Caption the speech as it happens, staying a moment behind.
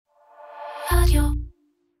רדיו.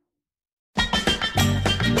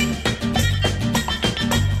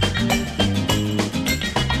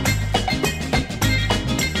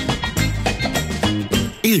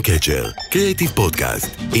 אירקצ'ר, קריאיטיב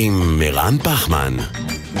פודקאסט, עם מירן פחמן.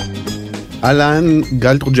 אהלן,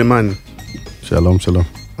 גל תורג'מן. שלום, שלום.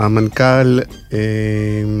 המנכ"ל,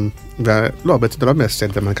 לא, בעצם אתה לא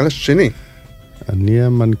מייסד, זה המנכ"ל השני. אני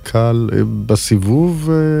המנכ"ל בסיבוב,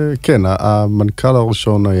 כן, המנכ"ל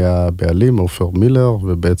הראשון היה בעלים, עופר מילר,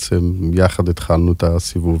 ובעצם יחד התחלנו את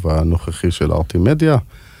הסיבוב הנוכחי של ארטימדיה.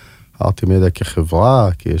 ארטימדיה כחברה,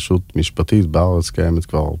 כישות משפטית בארץ קיימת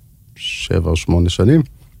כבר 7 או 8 שנים,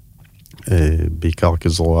 בעיקר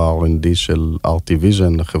כזרוע R&D של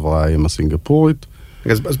ארטיוויז'ן, החברה הסינגפורית.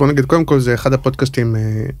 אז בוא נגיד, קודם כל זה אחד הפודקאסטים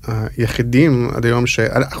היחידים עד היום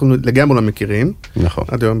שאנחנו לגמרי לא מכירים. נכון.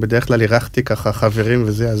 עד היום בדרך כלל אירחתי ככה חברים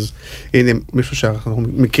וזה, אז הנה מישהו שאנחנו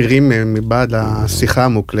מכירים מבעד לשיחה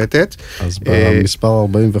המוקלטת. אז במספר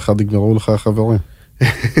 41 נגמרו לך החברים.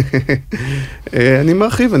 אני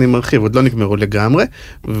מרחיב, עוד לא נגמרו לגמרי.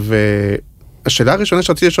 והשאלה הראשונה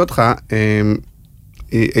שרציתי לשאול אותך,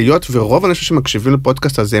 היות ורוב האנשים שמקשיבים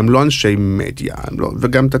לפודקאסט הזה הם לא אנשי מדיה,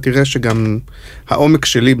 וגם אתה תראה שגם העומק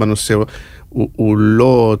שלי בנושא הוא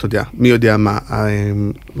לא, אתה יודע, מי יודע מה,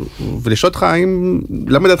 ולשאול אותך,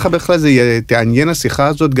 למה דעתך בכלל זה תעניין השיחה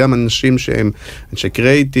הזאת גם אנשים שהם אנשי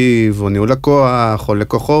קריאיטיב, או ניהול לקוח, או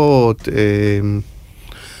לקוחות?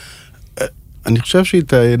 אני חושב שהיא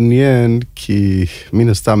תעניין, כי מן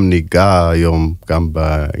הסתם ניגע היום גם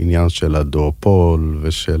בעניין של הדואופול,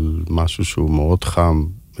 ושל משהו שהוא מאוד חם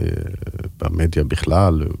במדיה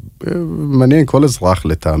בכלל. מעניין כל אזרח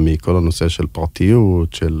לטעמי, כל הנושא של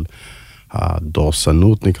פרטיות, של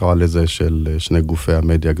הדורסנות נקרא לזה, של שני גופי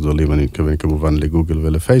המדיה הגדולים, אני מתכוון כמובן לגוגל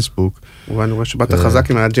ולפייסבוק. ואני רואה שבאת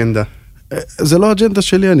חזק עם האג'נדה. זה לא אג'נדה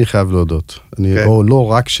שלי, אני חייב להודות. או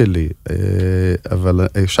לא רק שלי. אבל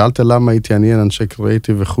שאלת למה התעניין אנשי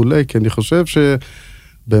קריאיטיב וכולי, כי אני חושב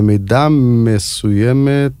שבמידה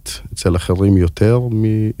מסוימת, אצל אחרים יותר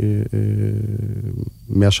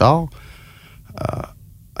מהשאר,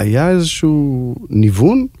 היה איזשהו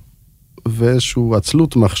ניוון ואיזשהו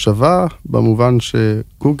עצלות מחשבה, במובן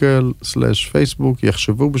שגוגל/פייסבוק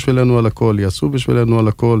יחשבו בשבילנו על הכל, יעשו בשבילנו על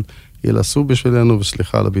הכל, ילעשו בשבילנו,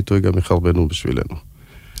 וסליחה על הביטוי, גם יחרבנו בשבילנו.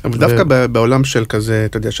 אבל דווקא בעולם של כזה,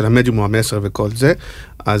 אתה יודע, של המדיום או המסר וכל זה,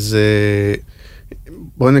 אז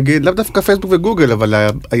בוא נגיד, לאו דווקא פייסבוק וגוגל, אבל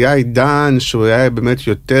היה עידן שהוא היה באמת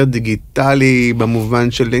יותר דיגיטלי,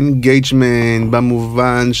 במובן של אינגייג'מנט,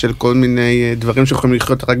 במובן של כל מיני דברים שיכולים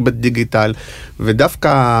לחיות רק בדיגיטל,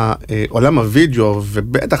 ודווקא עולם הוידאו,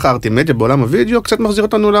 ובטח ארטימדיה בעולם הוידאו, קצת מחזיר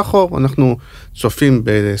אותנו לאחור. אנחנו צופים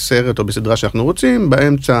בסרט או בסדרה שאנחנו רוצים,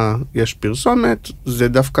 באמצע יש פרסומת, זה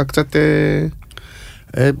דווקא קצת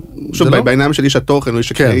שוב, בעיניים של איש התוכן או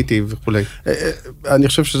איש הקריאיטיב וכו'. אני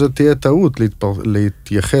חושב שזה תהיה טעות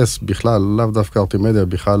להתייחס בכלל, לאו דווקא ארטימדיה,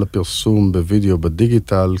 בכלל לפרסום בווידאו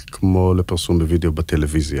בדיגיטל, כמו לפרסום בווידאו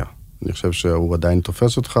בטלוויזיה. אני חושב שהוא עדיין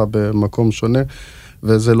תופס אותך במקום שונה,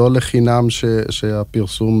 וזה לא לחינם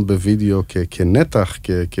שהפרסום בווידאו כנתח,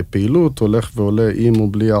 כפעילות, הולך ועולה עם או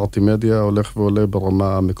בלי ארטימדיה, הולך ועולה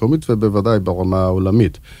ברמה המקומית ובוודאי ברמה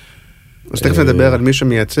העולמית. אז תכף נדבר על מי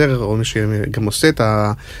שמייצר, או מי שגם עושה את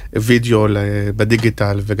הווידאו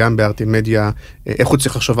בדיגיטל, וגם בארטימדיה, איך הוא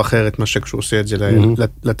צריך לחשוב אחרת מה שכשהוא עושה את זה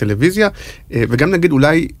לטלוויזיה, וגם נגיד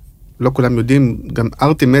אולי, לא כולם יודעים, גם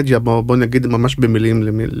ארטימדיה, בוא נגיד ממש במילים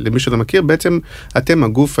למי שלא מכיר, בעצם אתם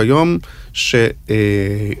הגוף היום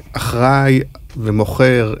שאחראי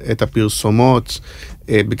ומוכר את הפרסומות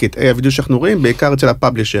בקטעי הוידאו שאנחנו רואים, בעיקר אצל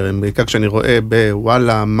הפאבלישרים, בעיקר כשאני רואה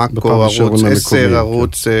בוואלה, מקו, ערוץ 10,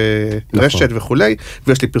 ערוץ רשת וכולי,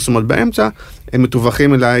 ויש לי פרסומות באמצע, הם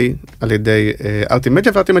מתווכים אליי על ידי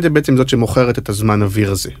ארטימדיה, וארטימדיה בעצם זאת שמוכרת את הזמן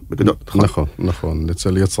אוויר הזה, בגדול, נכון? נכון,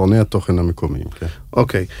 אצל יצרני התוכן המקומיים, כן.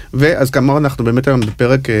 אוקיי, ואז כמובן אנחנו באמת היום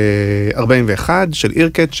בפרק 41 של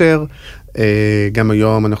אירקצ'ר, גם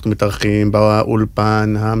היום אנחנו מתארחים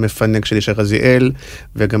באולפן המפנק של ישי רזיאל,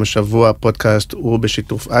 וגם השבוע הפודקאסט הוא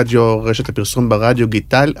בשיתוף אדיו, רשת הפרסום ברדיו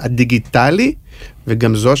הדיגיטלי,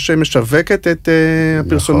 וגם זו שמשווקת את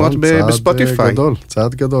הפרסומות בספוטיפיי.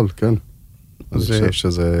 צעד גדול, כן. אני חושב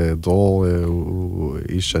שזה דרור, הוא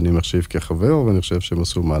איש שאני מחשיב כחבר, ואני חושב שהם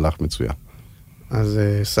עשו מהלך מצוין. אז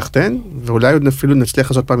סחטן, ואולי עוד אפילו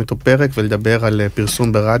נצליח לעשות פעם איתו פרק ולדבר על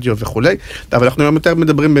פרסום ברדיו וכו', אבל אנחנו היום יותר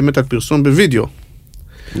מדברים באמת על פרסום בווידאו.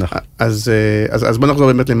 נכון. אז בוא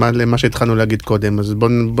נחזור באמת למה שהתחלנו להגיד קודם, אז בוא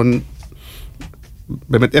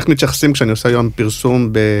באמת איך מתייחסים כשאני עושה היום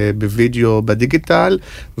פרסום בווידאו בדיגיטל,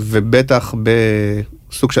 ובטח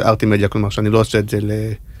בסוג של ארטימדיה, כלומר שאני לא עושה את זה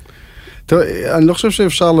תראה, אני לא חושב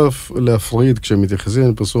שאפשר להפריד,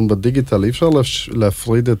 כשמתייחסים לפרסום בדיגיטל, אי אפשר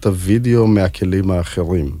להפריד את הוידאו מהכלים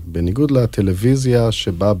האחרים. בניגוד לטלוויזיה,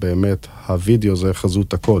 שבה באמת הוידאו זה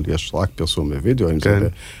חזות הכל, יש רק פרסום בוידאו, אם זה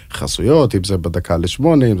בחסויות, אם זה בדקה ל8,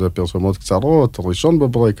 אם זה פרסומות קצרות, ראשון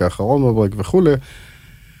בברייק, האחרון בברייק וכו'.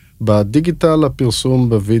 בדיגיטל הפרסום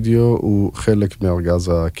בוידאו הוא חלק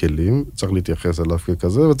מארגז הכלים, צריך להתייחס אליו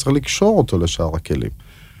ככזה, וצריך לקשור אותו לשאר הכלים.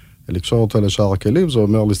 לקשור אותו לשאר הכלים, זה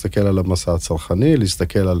אומר להסתכל על המסע הצרכני,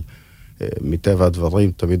 להסתכל על, מטבע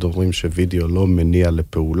הדברים, תמיד אומרים שווידאו לא מניע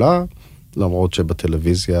לפעולה, למרות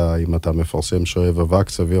שבטלוויזיה, אם אתה מפרסם שואב אבק,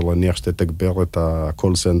 סביר להניח שתתגבר את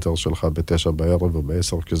הקול סנטר שלך ב9 בערב או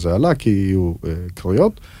ב10 כשזה עלה, כי יהיו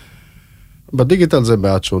קריאות. בדיגיטל זה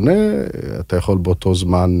מעט שונה, אתה יכול באותו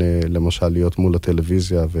זמן למשל להיות מול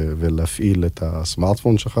הטלוויזיה ולהפעיל את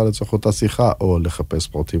הסמארטפון שלך לצורך אותה שיחה, או לחפש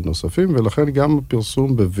פרטים נוספים, ולכן גם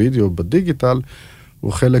הפרסום בווידאו בדיגיטל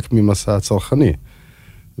הוא חלק ממסע הצרכני.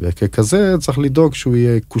 וככזה צריך לדאוג שהוא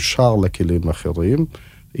יהיה קושר לכלים אחרים,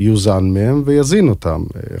 יוזן מהם ויזין אותם.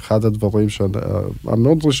 אחד הדברים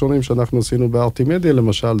המאוד ראשונים שאנחנו עשינו בארטימדיה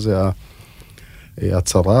למשל זה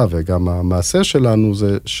הצרה וגם המעשה שלנו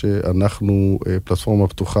זה שאנחנו פלטפורמה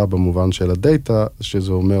פתוחה במובן של הדאטה,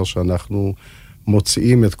 שזה אומר שאנחנו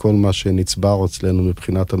מוציאים את כל מה שנצבר אצלנו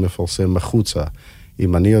מבחינת המפרסם מחוצה.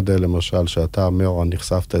 אם אני יודע למשל שאתה אומר,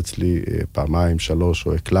 נחשפת אצלי פעמיים, 3,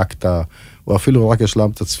 או הקלקת, או אפילו רק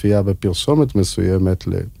השלמת צפייה בפרסומת מסוימת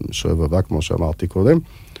לשואב אבק, כמו שאמרתי קודם,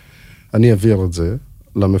 אני אעביר את זה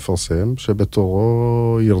למפרסם,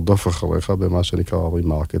 שבתורו ירדוף אחריך במה שנקרא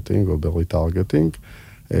רימרקטינג או בריטרגטינג,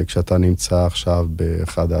 כשאתה נמצא עכשיו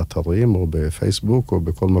באחד האתרים או בפייסבוק או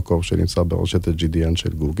בכל מקום שנמצא ברשת ה-GDN של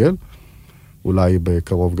גוגל, אולי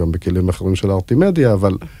בקרוב גם בכלים אחרים של ארטימדיה,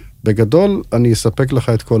 אבל בגדול אני אספק לך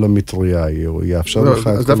את כל המטריה, או יאפשר לך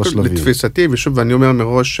את כל השלבים. לתפיסתי, ושוב, ואני אומר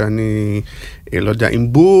מראש שאני, לא יודע,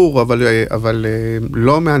 עם בור, אבל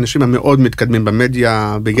לא מהאנשים המאוד מתקדמים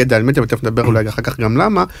במדיה, בידע על מדיה, ותכף נדבר אולי אחר כך גם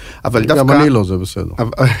למה, אבל דווקא... גם אני לא, זה בסדר.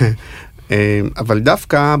 אבל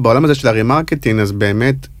דווקא בעולם הזה של הרימרקטינג, אז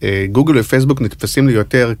באמת גוגל ופייסבוק נתפסים לי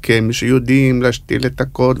יותר כמי שיודעים להשתיל את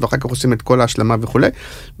הקוד, ואחר כך עושים את כל ההשלמה וכו'.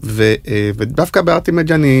 ודווקא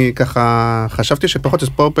בארטימדיה אני ככה חשבתי שפחות, אז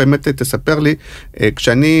פה באמת תספר לי,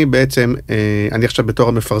 כשאני בעצם, אני עכשיו בתור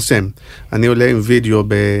המפרסם, אני עולה עם וידאו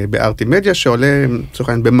בארטימדיה שעולה, לצורך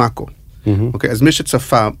העניין, במאקו. אוקיי, אז מי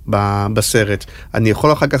שצפה בסרט, אני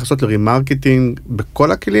יכול אחר כך לעשות לרימרקטינג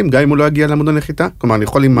בכל הכלים, גם אם הוא לא יגיע לעמוד הנחיתה? כלומר, אני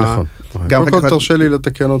יכול עם נכון. קודם כל תרשה לי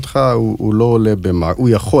לתקן אותך, הוא לא עולה במאקו, הוא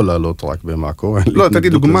יכול לעלות רק במאקו. לא, תתתי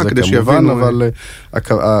דוגמה כדי שיבינו. אבל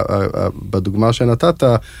בדוגמה שנתת,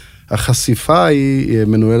 החשיפה היא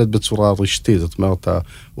מנוהלת בצורה רשתית, זאת אומרת,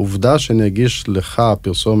 העובדה שאני אגיש לך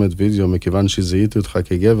פרסומת וידאו, מכיוון שזיהיתי אותך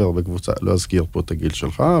כגבר בקבוצה, לא אזכיר פה את הגיל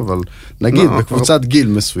שלך, אבל נגיד בקבוצת גיל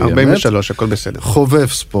מסוימת, 43, הכל בסדר. חובב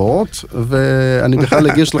ספורט, ואני בכלל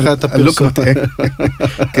אגיש לך את הפרסומת.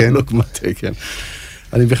 לוק מטה, כן.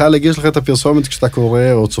 אני בכלל אגיש לך את הפרסומת כשאתה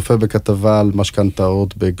קורא או צופה בכתבה על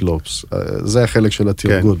משכנתאות בגלובס. זה החלק של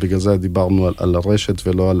התרגות, בגלל זה דיברנו על הרשת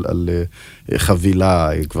ולא על חבילה,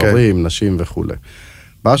 גברים, נשים וכו'.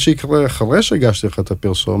 מה שיקרה אחרי שהגשתי לך את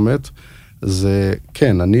הפרסומת, זה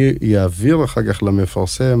כן, אני אעביר אחר כך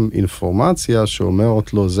למפרסם אינפורמציה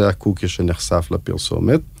שאומרת לו, זה הקוקי שנחשף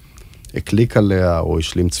לפרסומת, הקליק עליה או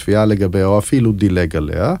השלים צפייה לגביה או אפילו דילג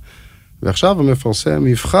עליה, ועכשיו המפרסם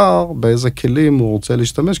יבחר באיזה כלים הוא רוצה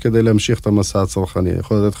להשתמש כדי להמשיך את המסע הצרכני.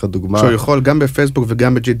 יכול לתת לך דוגמה... שהוא יכול גם בפייסבוק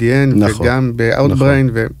וגם ב-GDN נכון, וגם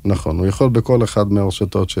ב-Outbrain. נכון, הוא יכול בכל אחד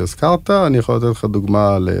מהרשתות שהזכרת. אני יכול לתת לך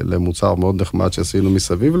דוגמה למוצר מאוד נחמד שעשינו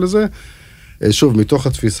מסביב לזה. שוב, מתוך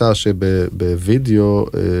התפיסה שבווידאו,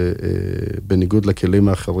 בניגוד לכלים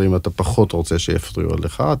האחרים, אתה פחות רוצה שיפריעו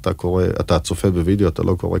לך. אתה צופה בווידאו, אתה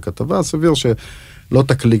לא קורא כתבה. סביר שלא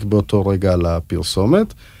תקליק באותו רגע על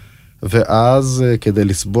הפרסומת. ואז כדי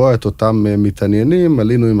לסבוע את אותם מתעניינים,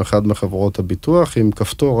 עלינו עם אחד מחברות הביטוח, עם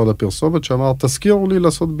כפתור על הפרסומת שאמר, תזכירו לי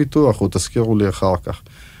לעשות ביטוח, או תזכירו לי אחר כך.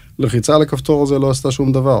 לחיצה על הכפתור הזה לא עשתה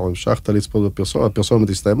שום דבר, המשכת לצפות בפרסומת, הפרסומת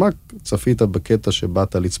הסתיימה, צפית בקטע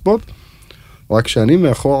שבאת לצפות, רק שאני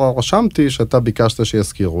מאחורה רשמתי שאתה ביקשת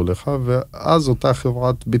שיזכירו לך, ואז אותה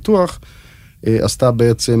חברת ביטוח עשתה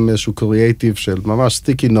בעצם איזשהו קריאייטיב של ממש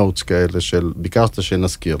סטיקי נוטס כאלה של ביקשת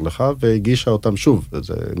שנזכיר לך, והגישה אותם שוב,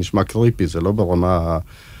 זה נשמע קריפי, זה לא ברמה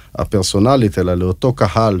הפרסונלית, אלא לאותו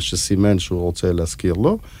קהל שסימן שהוא רוצה להזכיר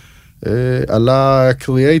לו, עלה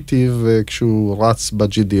קריאייטיב כשהוא רץ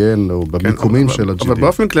ב-GDN או במיקומים של ה-GDN. אבל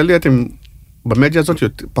באופן כללי אתם במדיה הזאת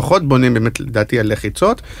פחות בונים באמת לדעתי על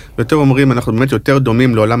לחיצות, ויותר אומרים אנחנו באמת יותר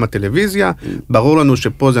דומים לעולם הטלוויזיה, ברור לנו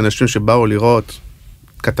שפה זה אנשים שבאו לראות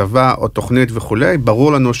כתבה או תוכנית וכולי,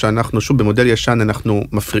 ברור לנו שאנחנו שוב במודל ישן אנחנו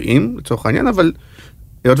מפריעים לצורך העניין, אבל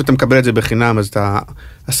היות ואתה מקבל את זה בחינם, אז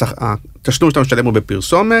התשלום שאתה משלם הוא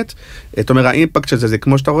בפרסומת, זאת אומרת, האימפקט של זה, זה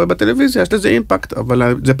כמו שאתה רואה בטלוויזיה, יש לזה אימפקט,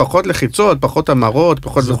 אבל זה פחות לחיצות, פחות המרות,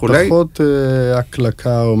 פחות וכולי. זה פחות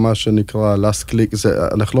הקלקה או מה שנקרא last click,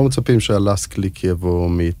 אנחנו לא מצפים שה-last click יבוא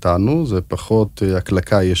מאיתנו, זה פחות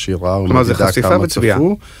הקלקה ישירה, כלומר, זה חשיפה וצביעה.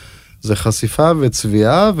 זה חשיפה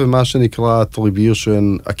וצביעה, ומה שנקרא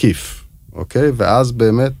attribution עקיף. אוקיי? ואז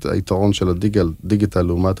באמת היתרון של הדיגיטל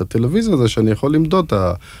לעומת הטלוויזיה זה שאני יכול למדוד את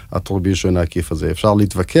האטריביושן העקיף הזה. אפשר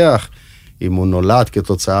להתווכח אם הוא נולד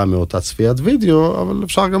כתוצאה מאותה צפיית וידאו, אבל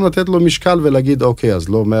אפשר גם לתת לו משקל ולהגיד, אוקיי, אז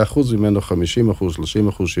לא 100% ממנו 50%, 30%,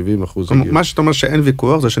 70%. מה שאתה אומר שאין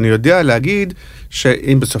ויכוח, זה שאני יודע להגיד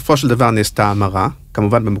שאם בסופו של דבר נעשתה המרה,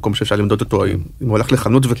 כמובן במקום שאפשר למדוד אותו, אם הוא הולך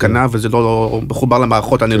לחנות וקנה וזה לא מחובר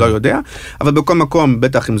למערכות, אני לא יודע, אבל בכל מקום,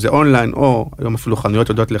 בטח אם זה אונליין, או היום אפילו חנויות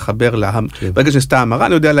יודעות לחבר ברגע שנעשתה המרה,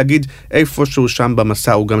 אני יודע להגיד איפשהו שם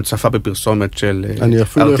במסע, הוא גם צפה בפרסומת של ארטימדיה. אני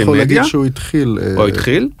אפילו יכול להגיד שהוא התחיל. או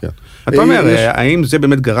התחיל? אתה אומר, האם זה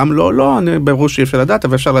באמת גרם לו? לא, אני ברור שאי אפשר לדעת,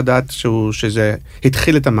 אבל אפשר לדעת שזה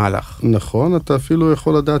התחיל את המהלך. נכון, אתה אפילו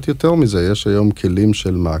יכול לדעת יותר מזה. יש היום כלים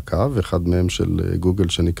של מעקב, אחד מהם של גוגל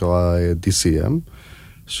שנקרא DCM,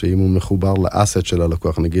 שאם הוא מחובר לאסט של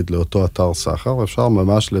הלקוח, נגיד לאותו אתר סחר, אפשר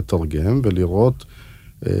ממש לתרגם ולראות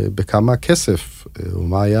בכמה כסף, או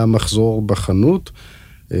מה היה המחזור בחנות,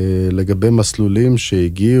 לגבי מסלולים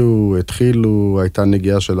שהגיעו, התחילו, הייתה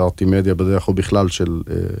נגיעה של ארטימדיה בדרך או בכלל של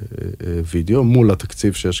וידאו, מול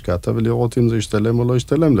התקציב שהשקעת, ולראות אם זה ישתלם או לא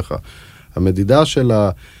ישתלם לך. המדידה של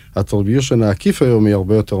האטריביושן העקיף היום היא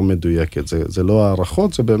הרבה יותר מדויקת. זה לא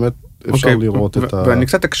הערכות, זה באמת אפשר לראות את ה... ואני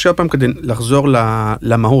קצת אקשה פעם כדי לחזור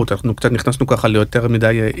למהות, אנחנו קצת נכנסנו ככה ליותר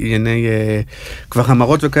מדי ענייני כבר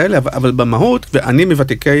המרות וכאלה, אבל במהות, ואני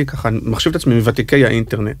מוותיקי, ככה, מחשיב את עצמי מוותיקי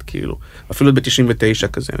האינטרנט, כאילו, אפילו ב-99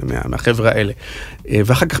 כזה, מהחבר'ה האלה.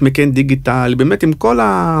 ואחר כך מכן דיגיטל, באמת עם כל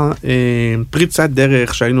הפריצת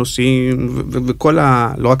דרך שהיינו עושים, וכל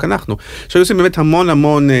לא רק אנחנו, שהיינו עושים באמת המון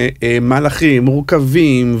המון מהלכים,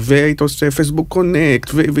 מורכבים, והיית עושה פייסבוק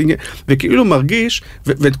קונקט, וכאילו מרגיש,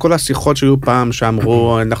 ואת כל שיחות שהיו פעם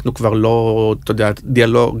שאמרו, אנחנו כבר לא, אתה יודע,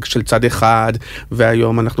 דיאלוג של צד אחד,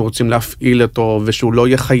 והיום אנחנו רוצים להפעיל אותו, ושהוא לא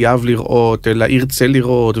יהיה חייב לראות, אלא ירצה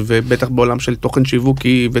לראות, ובטח בעולם של תוכן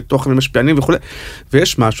שיווקי, ותוכן משפיענים וכו'.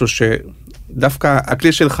 ויש משהו שדווקא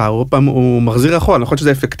הכלי שלך, הוא מחזיר אחורה, נכון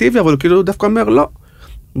שזה אפקטיבי, אבל הוא כאילו דווקא אומר, לא,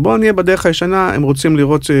 בוא נהיה בדרך הישנה, הם רוצים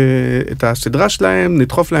לראות את הסדרה שלהם,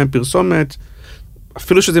 נדחוף להם פרסומת,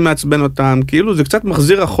 אפילו שזה מעצבן אותם, כאילו זה קצת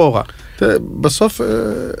מחזיר אחורה. בסוף,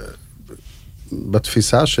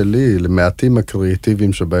 בתפיסה שלי, למעטים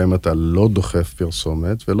הקריאטיביים שבהם אתה לא דוחף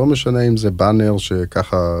פרסומת, ולא משנה אם זה בנר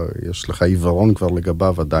שככה יש לך עיוורון כבר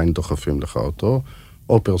לגביו, עדיין דוחפים לך אותו,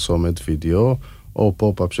 או פרסומת וידאו, או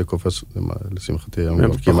פופ-אפ שקופס, לשמחתי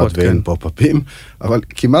היום כמעט ואין פופ-אפים, אבל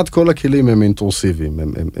כמעט כל הכלים הם אינטרוסיביים,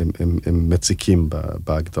 הם מציקים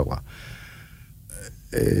בהגדרה.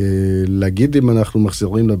 להגיד אם אנחנו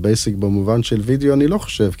מחזירים לבייסיק במובן של וידאו, אני לא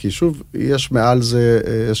חושב, כי שוב, יש מעל זה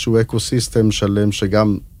איזשהו אקוסיסטם שלם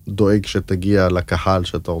שגם דואג שתגיע לקהל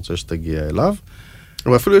שאתה רוצה שתגיע אליו.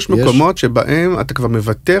 אבל אפילו יש מקומות שבהם אתה כבר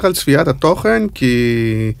מוותר על צפיית התוכן,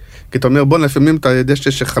 כי אתה אומר, בוא, לפעמים אתה יודע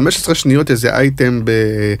שיש 15 שניות איזה אייטם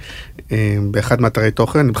באחד מאתרי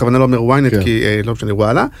תוכן, בכוונה לא אומר וויינט, כי לא משנה,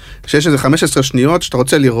 וואלה, שיש איזה 15 שניות שאתה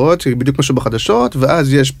רוצה לראות, בדיוק משהו בחדשות,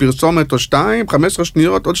 ואז יש פרסומת או 2, 15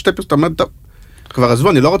 שניות, עוד 2 פרסומות, כבר עזבו,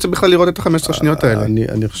 אני לא רוצה בכלל לראות את ה-15 שניות האלה.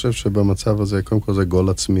 אני חושב שבמצב הזה, קודם כל זה גול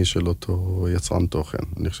עצמי של אותו יצרן תוכן.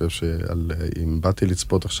 אני חושב שאם באתי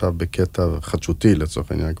לצפות עכשיו בקטע חדשותי,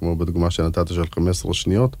 לצורך העניין, כמו בדוגמה שנתת של 15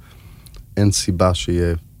 שניות, אין סיבה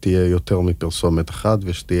שתהיה יותר מפרסומת אחת,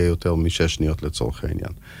 ושתהיה יותר מ6 שניות לצורך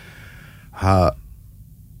העניין.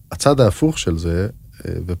 הצד ההפוך של זה,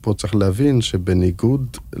 ופה צריך להבין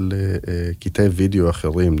שבניגוד לקטעי וידאו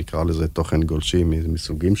אחרים, נקרא לזה תוכן גולשי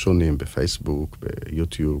מסוגים שונים, בפייסבוק,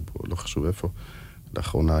 ביוטיוב, או לא חשוב איפה,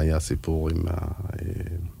 לאחרונה היה סיפור עם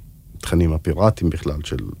התכנים הפיראטיים בכלל,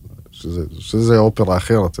 שזה אופרה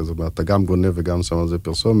אחרת, זאת אומרת, אתה גם גונב וגם שם על זה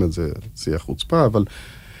פרסומת, זה שיח חוצפה, אבל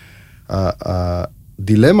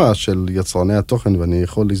הדילמה של יצרני התוכן, ואני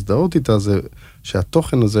יכול להזדהות איתה, זה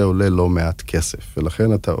שהתוכן הזה עולה לא מעט כסף,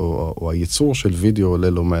 ולכן אתה, או הייצור של וידאו עולה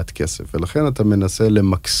לא מעט כסף, ולכן אתה מנסה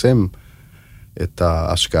למקסם את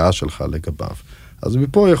ההשקעה שלך לגביו. אז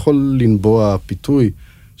מפה יכול לנבוע פיתוי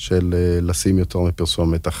של לשים יותר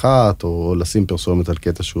מפרסומת אחת, או לשים פרסומת על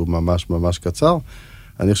קטע שהוא ממש ממש קצר.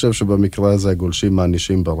 אני חושב שבמקרה הזה הגולשים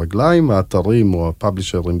מענישים ברגליים, האתרים או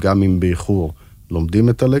הפאבלישרים, גם אם באיחור, לומדים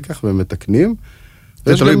את הלקח ומתקנים.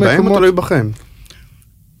 זה תלוי בהם או תלוי בכם?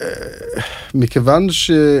 מכיוון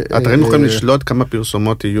האתרים יכולים לשלוט כמה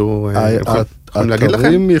פרסומות יהיו, יכולים להגיד לכם?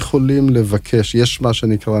 האתרים יכולים לבקש, יש מה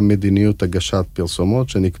שנקרא מדיניות הגשת פרסומות,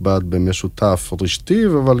 שנקבעת במשותף רשתי,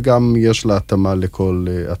 אבל גם יש לה התאמה לכל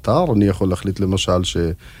אתר. אני יכול להחליט למשל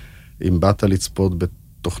שאם באת לצפות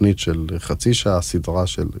בתוכנית של חצי שעה, סדרה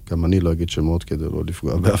של, גם אני לא אגיד שמות כדי לא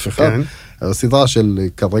לפגוע באף אחד, כן. הסדרה של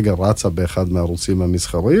כרגע רצה באחד מהערוצים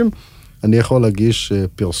המסחריים, אני יכול להגיש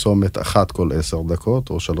פרסומת אחת כל 10 דקות,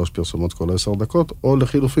 או 3 פרסומות כל 10 דקות, או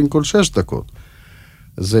לחילופין כל 6 דקות.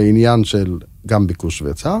 זה עניין של גם ביקוש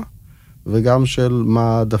והיצע, וגם של מה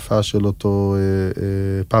העדפה של אותו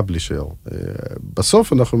פאבלישר.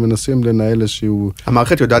 בסוף אנחנו מנסים לנהל איזשהו...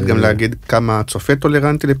 המערכת יודעת גם להגיד כמה צופה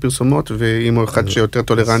טולרנטי לפרסומות, ואם הוא אחד שיותר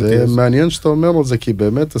טולרנטי... זה מעניין שאתה אומר את זה, כי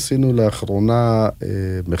באמת עשינו לאחרונה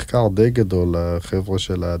מחקר די גדול, החבר'ה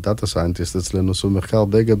של הדאטה סיינטיסט אצלנו עשו מחקר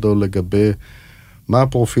די גדול לגבי מה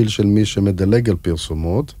הפרופיל של מי שמדלג על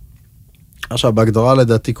פרסומות. עכשיו, בהגדרה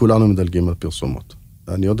לדעתי כולנו מדלגים על פרסומות.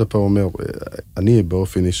 אני עוד פעם אומר, אני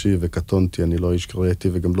באופן אישי וקטונתי, אני לא איש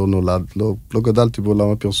קריאיטיב וגם לא נולד, לא גדלתי בעולם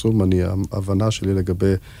הפרסום, ההבנה שלי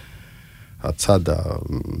לגבי הצד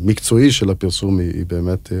המקצועי של הפרסום היא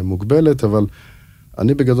באמת מוגבלת, אבל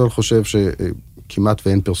אני בגדול חושב שכמעט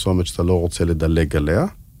ואין פרסומת שאתה לא רוצה לדלג עליה,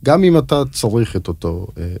 גם אם אתה צריך את אותו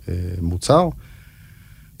מוצר,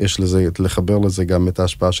 יש לזה, לחבר לזה גם את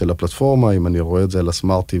ההשפעה של הפלטפורמה, אם אני רואה את זה על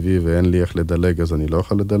הסמארט TV ואין לי איך לדלג, אז אני לא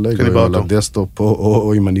יכול לדלג, או על הדסטופ,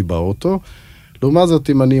 או אם אני באוטו. לעומת זאת,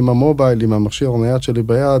 אם אני עם המובייל, עם המכשיר הנייד שלי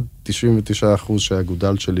ביד, 99%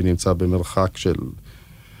 שהגודל שלי נמצא במרחק של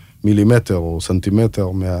מילימטר או סנטימטר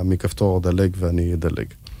מכפתור הדלג ואני אדלג.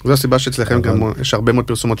 זו הסיבה שאצלכם גם יש הרבה מאוד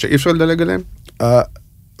פרסומות שאי אפשר לדלג עליהן?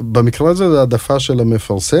 במקרה הזה זה העדפה של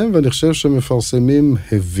המפרסם, ואני חושב שמפרסמים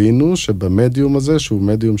הבינו שבמדיום הזה, שהוא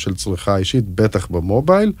מדיום של צריכה אישית, בטח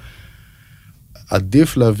במובייל,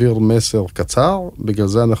 עדיף להעביר מסר קצר, בגלל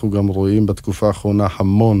זה אנחנו גם רואים בתקופה האחרונה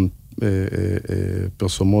המון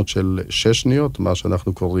פרסומות של 6 שניות, מה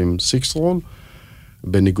שאנחנו קוראים 6 roll,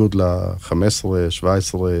 בניגוד ל-15,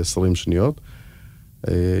 17, 20 שניות.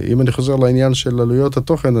 אם אני חוזר לעניין של עלויות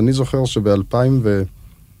התוכן, אני זוכר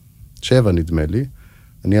שב-2007 נדמה לי,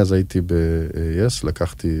 אני אז הייתי ב-yes,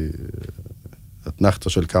 לקחתי אתנחתה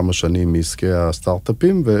של כמה שנים מעסקי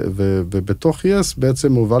הסטארט-אפים, ובתוך yes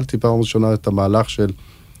בעצם הובלתי פעם ראשונה את המהלך של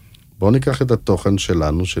בואו ניקח את התוכן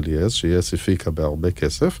שלנו, של yes, ש-yes הפיקה בהרבה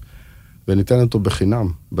כסף, וניתן אותו בחינם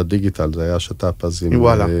בדיגיטל, זה היה שת"פ אז עם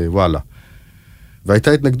וואלה.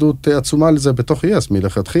 והייתה התנגדות עצומה לזה בתוך yes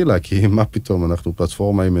מלכתחילה, כי מה פתאום, אנחנו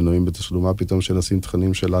פלטפורמה עם מנויים בתשלום, מה פתאום שנשים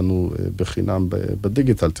תכנים שלנו בחינם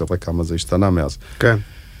בדיגיטל, תראה כמה זה השתנה מאז. כן.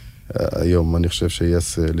 היום אני חושב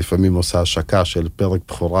שיש לפעמים עושה השקה של פרק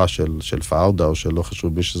בכורה של פאודה, או שלא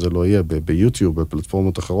חשוב מי שזה לא יהיה, ביוטיוב,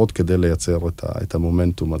 בפלטפורמות אחרות, כדי לייצר את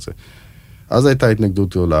המומנטום הזה. אז הייתה התנגדות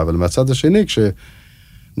גדולה, אבל מהצד השני,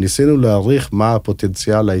 ניסינו להעריך מה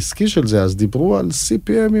הפוטנציאל העסקי של זה, אז דיברו על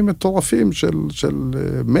CPM'ים מטורפים של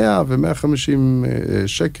 100 ו-150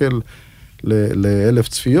 שקל ל-1,000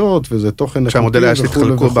 צפיות, וזה תוכן... שהמודל היה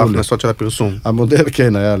שהתחלקו בהכנסות של הפרסום. המודל,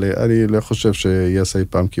 כן, היה לי, אני לא חושב שיש אי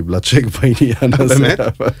פעם קיבלה צ'ק בעניין הזה. באמת?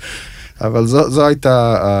 אבל זו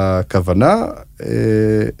הייתה הכוונה.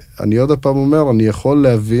 אני עוד הפעם אומר, אני יכול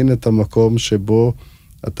להבין את המקום שבו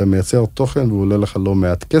אתה מייצר תוכן והוא עולה לך לא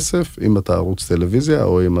מעט כסף, אם אתה ערוץ טלוויזיה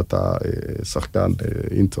או אם אתה שחקן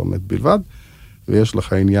אינטרנט בלבד, ויש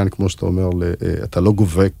לך עניין, כמו שאתה אומר, אתה לא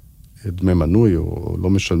גובה דמי מנוי או לא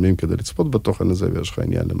משלמים כדי לצפות בתוכן הזה, ויש לך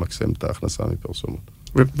עניין למקסם את ההכנסה מפרסומות.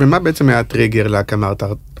 ומה בעצם היה הטריגר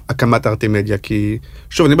להקמת ארטימדיה? כי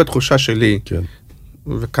שוב, אני בתחושה שלי, כן.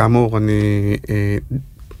 וכאמור, אני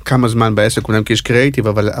כמה זמן בעסק, אולי כאיש קריאיטיב,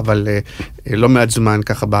 אבל לא מעט זמן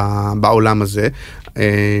ככה בעולם הזה.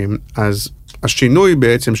 אז השינוי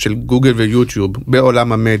בעצם של גוגל ויוטיוב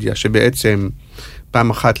בעולם המדיה, שבעצם פעם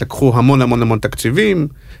אחת לקחו המון תקציבים,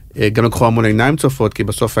 גם לקחו המון עיניים צופות, כי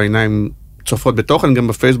בסוף העיניים צופות בתוכן גם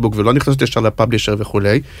בפייסבוק, ולא נכנסת ישר לפאבלישר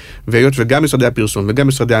וכולי, והיות וגם משרדי הפרסום וגם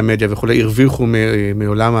משרדי המדיה וכולי, הרוויחו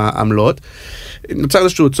מעולם העמלות, נוצר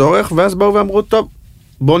איזשהו צורך, ואז באו ואמרו, טוב,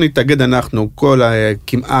 בואו נתאגד אנחנו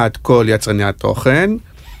כמעט כל יצרני התוכן,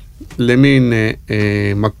 למין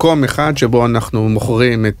מקום אחד שבו אנחנו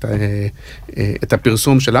מוכרים את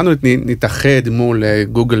הפרסום שלנו, נתאחד מול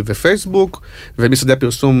גוגל ופייסבוק, ומשרדי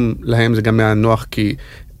הפרסום להם זה גם היה נוח, כי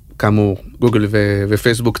כאמור, גוגל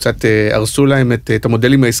ופייסבוק קצת הרסו להם את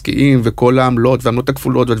המודלים העסקיים, וכל העמלות והעמלות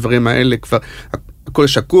הכפולות והדברים האלה, כבר הכל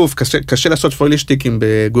שקוף, קשה לעשות פוילישטיקים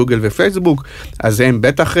בגוגל ופייסבוק, אז הם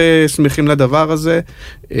בטח שמחים לדבר הזה.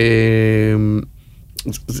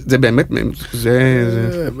 זה באמת,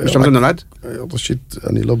 שם זה נולד? ראשית,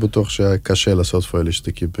 אני לא בטוח שקשה לעשות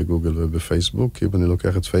פוילשטיקים בגוגל ובפייסבוק, כי אם אני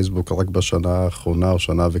לוקח את פייסבוק רק בשנה האחרונה או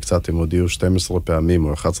שנה וקצת, הם הודיעו 12 פעמים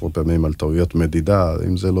או 11 פעמים על טעויות מדידה,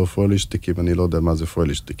 אם זה לא פוילשטיקים, אני לא יודע מה זה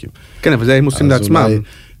פוילשטיקים. כן, אבל זה הם עושים לעצמם.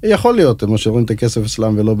 יכול להיות, הם משאירים את הכסף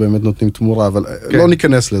אצלם ולא באמת נותנים תמורה, אבל לא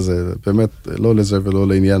ניכנס לזה, באמת לא לזה ולא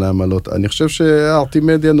לעניין העמלות. אני חושב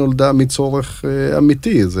שהארטימדיה נולדה מצורך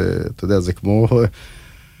אמיתי, זה, אתה יודע, זה כמו,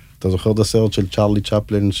 אתה זוכר את הסרט של צ'רלי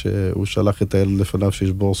צ'פלין, שהוא שלח את הילד לפניו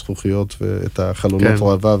שישבור זכוכיות ואת החלונות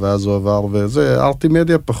רעבה, ואז הוא עבר, וזה,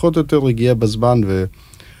 הארטימדיה פחות או יותר הגיע בזמן,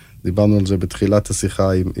 ודיברנו על זה בתחילת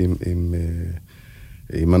השיחה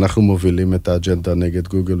אם אנחנו מובילים את האג'נדה נגד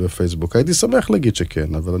גוגל ופייסבוק. הייתי שמח להגיד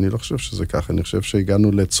שכן, אבל אני לא חושב שזה ככה. אני חושב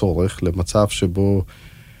שהגענו לצורך, למצב שבו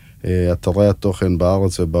אתרי התוכן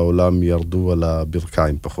בארץ ובעולם ירדו על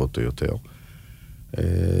הברכיים פחות או יותר.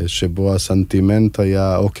 שבו הסנטימנט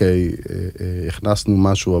היה, אוקיי, הכנסנו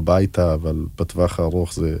משהו הביתה, אבל בטווח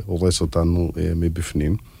הארוך זה הורס אותנו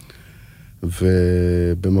מבפנים.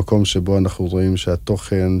 ובמקום שבו אנחנו רואים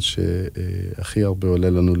שהתוכן שהכי הרבה עולה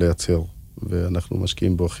לנו לייצר, ואנחנו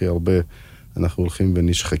משקיעים בו הכי הרבה, אנחנו הולכים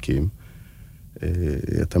ונשחקים.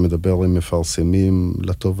 אתה מדבר עם מפרסמים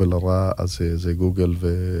לטוב ולרע, אז זה גוגל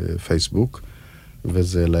ופייסבוק,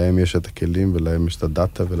 וזה להם יש את הכלים, ולהם יש את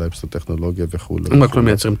הדאטה, ולהם יש את הטכנולוגיה וכו'. הם רק לא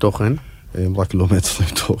מייצרים תוכן. הם רק לא מייצרים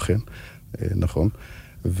תוכן, נכון.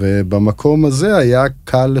 ובמקום הזה היה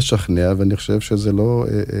קל לשכנע, ואני חושב שזה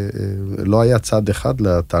לא היה צד אחד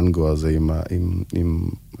לטנגו הזה, עם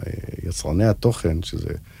יצרני התוכן, שזה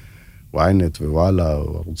ynet ווואלה,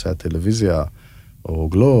 או ערוצי הטלוויזיה, או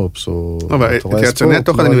גלובס, או... אבל את יצרני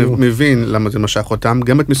התוכן אני מבין למה זה משך אותם,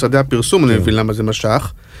 גם את משרדי הפרסום אני מבין למה זה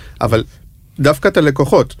משך, אבל דווקא את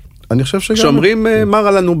הלקוחות, אני חושב שגם... שאומרים מה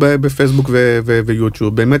רע לנו בפייסבוק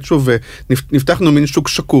ויוטיוב, באמת שוב, נפתחנו מין שוק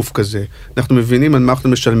שקוף כזה, אנחנו מבינים על מה אנחנו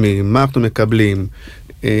משלמים, מה אנחנו מקבלים,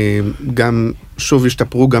 גם שוב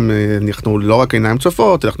השתפרו, גם אנחנו לא רק עיניים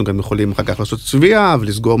צופות, אנחנו גם יכולים אחר כך לעשות צביעה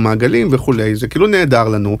ולסגור מעגלים וכולי, זה כאילו נהדר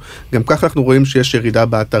לנו, גם כך אנחנו רואים שיש ירידה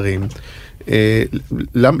באתרים.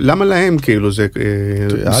 למה להם כאילו זה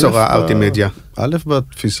בשורה ארטימדיה? א',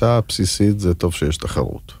 בתפיסה הבסיסית זה טוב שיש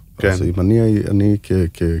תחרות. כן. אז אם אני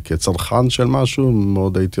כצרכן של משהו,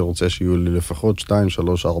 מאוד הייתי רוצה שיהיו לי לפחות 2,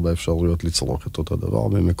 3, 4 אפשרויות לצרוך את אותו דבר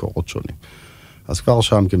ממקורות שונים. אז כבר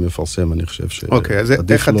שם כמפרסם אני חושב ש... אוקיי, אז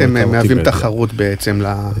איך אתם מהווים תחרות בעצם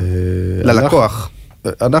ללקוח?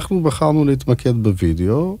 אנחנו בחרנו להתמקד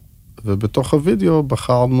בווידאו, ובתוך הווידאו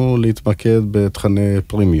בחרנו להתמקד בתכני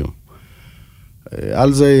פרימיום.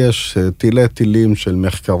 על זה יש טילים של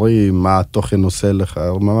מחקרים, מה התוכן עושה לך.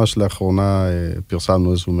 ממש לאחרונה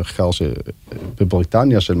פרסמנו איזשהו מחקר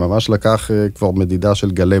בבריטניה, שממש לקח כבר מדידה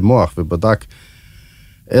של גלי מוח, ובדק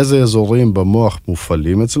איזה אזורים במוח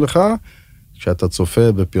מופעלים אצלך, כשאתה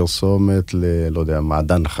צופה בפרסומת לא יודע,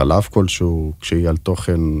 מעדן חלב כלשהו, כשהיא על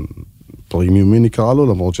תוכן פרימיומי נקרא לו,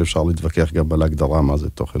 למרות שאפשר להתווכח גם על ההגדרה מה זה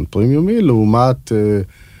תוכן פרימיומי, לעומת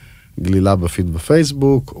גלילה בפיד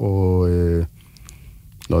בפייסבוק, או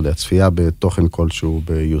לא יודע, צפייה בתוכן כלשהו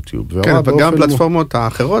ביוטיוב. כן, וגם פלטפורמות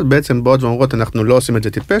האחרות בעצם באות ואומרות, אנחנו לא עושים את זה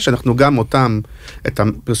טיפש, אנחנו גם אותם, את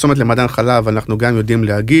הפרסומת למעדן חלב, אנחנו גם יודעים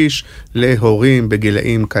להגיש להורים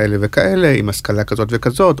בגילאים כאלה וכאלה, עם השכלה כזאת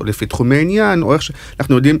וכזאת, או לפי תחומי עניין, או איך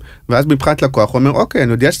שאנחנו יודעים, ואז מבחינת לקוח, הוא אומר, אוקיי,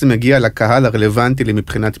 אני יודע שזה מגיע לקהל הרלוונטי לי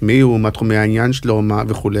מבחינת מי הוא, מה תחומי העניין שלו, מה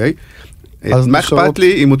וכולי. מה אכפת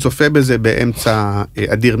לי אם הוא צופה בזה באמצע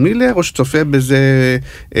אדיר מילר, או שצופה בזה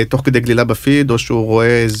תוך כדי גלילה בפיד, או שהוא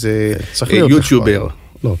רואה איזה יוטיובר?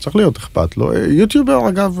 לא, צריך להיות אכפת לו. יוטיובר,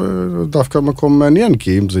 אגב, דווקא מקום מעניין,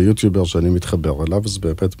 כי אם זה יוטיובר שאני מתחבר אליו, אז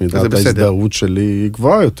באמת מידת ההזדהות שלי היא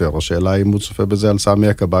גבוהה יותר. השאלה אם הוא צופה בזה על סמי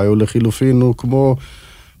הכבאי, או לחילופין, הוא כמו,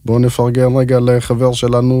 בואו נפרגן רגע לחבר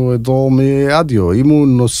שלנו, דרור מאדיו. אם הוא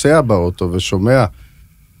נוסע באוטו ושומע,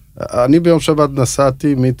 אני ביום שבת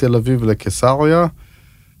נסעתי מתל אביב לקיסריה,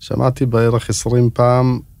 שמעתי בערך 20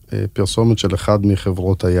 פעם פרסומת של אחד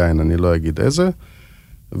מחברות היין, אני לא אגיד איזה,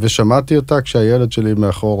 ושמעתי אותה כשהילד שלי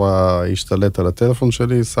מאחורה השתלט על הטלפון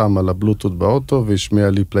שלי, שם על הבלוטות באוטו והשמיע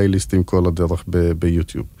לי פלייליסטים כל הדרך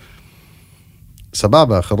ביוטיוב.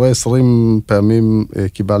 סבבה, אחרי 20 פעמים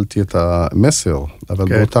קיבלתי את המסר, אבל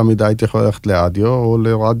באותה מידה הייתי יכול ללכת לאדיו או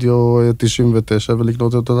לרדיו 99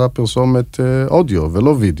 ולקנות את אותה פרסומת אודיו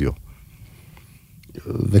ולא וידאו.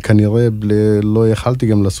 וכנראה לא יכלתי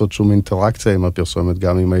גם לעשות שום אינטראקציה עם הפרסומת,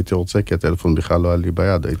 גם אם הייתי רוצה, כי הטלפון בכלל לא היה לי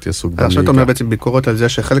ביד, הייתי עסוק בנהיגה. עכשיו אתה אומר בעצם ביקורת על זה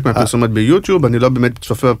שחלק מהפרסומת ביוטיוב, אני לא באמת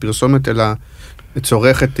צופה בפרסומת, אלא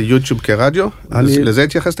צורך את יוטיוב כרדיו? לזה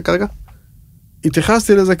התייחסת כרגע?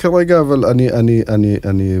 התייחסתי לזה כרגע, אבל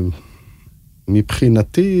אני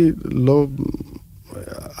מבחינתי לא,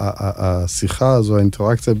 השיחה הזו,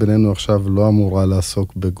 האינטראקציה בינינו עכשיו לא אמורה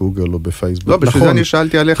לעסוק בגוגל או בפייסבוק. לא, בשביל זה אני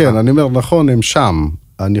שאלתי עליך. כן, אני אומר, נכון, הם שם.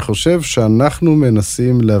 אני חושב שאנחנו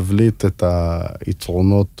מנסים להבליט את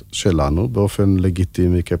היתרונות שלנו באופן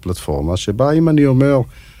לגיטימי כפלטפורמה, שבה אם אני אומר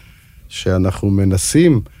שאנחנו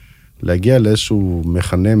מנסים להגיע לאיזשהו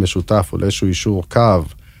מכנה משותף או לאיזשהו אישור קו,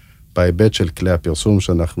 בהיבט של כלי הפרסום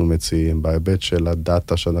שאנחנו מציעים, בהיבט של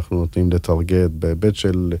הדאטה שאנחנו נותנים לטרגט, בהיבט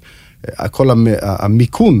של כל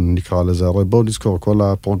המיקון נקרא לזה, הרי בואו נזכור, כל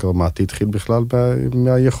הפרוגרמטי התחיל בכלל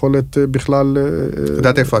מהיכולת בכלל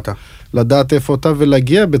לדעת איפה אתה. לדעת איפה אתה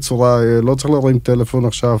ולהגיע בצורה, לא צריך להרים טלפון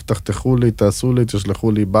עכשיו, תחתכו לי, תעשו לי,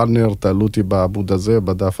 תשלחו לי בנר, תעלו אותי בעמוד הזה,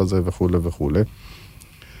 בדף הזה וכו' וכו'.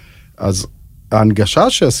 אז ההנגשה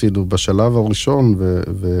שעשינו בשלב הראשון,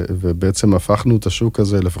 ובעצם הפכנו את השוק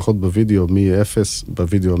הזה, לפחות בווידאו,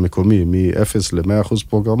 בווידאו המקומי, מ-0 ל-100%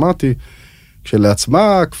 פרוגרמטי,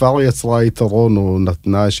 כשלעצמה כבר יצרה יתרון, או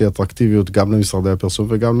נתנה איזושהי אטרקטיביות גם למשרדי הפרסום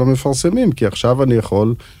וגם למפרסמים, כי עכשיו אני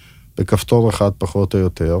יכול, בכפתור אחד פחות או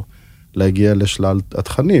יותר, להגיע לשלל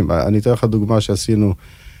התכנים. אני אתן לך דוגמה שעשינו,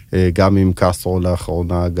 גם עם קסטרו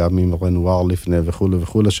לאחרונה, גם עם רנואר לפני וכו'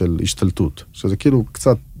 וכו' של השתלטות. שזה כאילו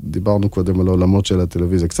קצת, דיברנו קודם על העולמות של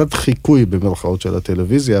הטלוויזיה, קצת חיקוי במרכאות של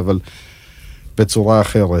הטלוויזיה, אבל בצורה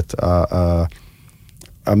אחרת.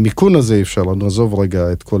 המיקון הזה אפשר לנו, עזוב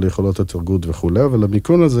רגע את כל יכולות התרגות וכו', אבל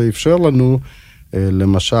המיקון הזה אפשר לנו,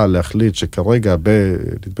 למשל, להחליט שכרגע,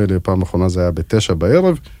 נדמה לי פעם האחרונה זה היה ב9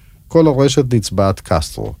 בערב, כל הרשת נצבעת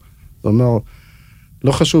קסטרו. זאת אומרת,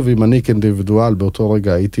 לא חשוב אם אני כאינדיבידואל באותו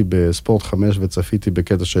רגע הייתי בספורט 5 וצפיתי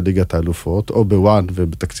בקטע של ליגת האלופות, או בוואן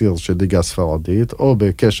ובתקציר של ליגה הספרדית, או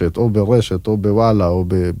בקשת, או ברשת, או בוואלה, או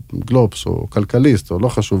בגלובס, או כלכליסט, או לא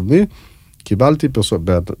חשוב מי, קיבלתי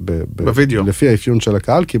פרסומת, בווידאו. לפי האפיון של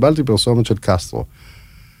הקהל, קיבלתי פרסומת של קסטרו.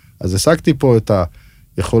 אז השגתי פה את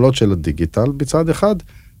היכולות של הדיגיטל בצד אחד,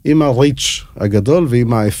 עם הריץ' הגדול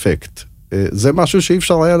ועם האפקט. זה משהו שאי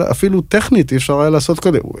אפשר היה, אפילו טכנית, אי אפשר היה לעשות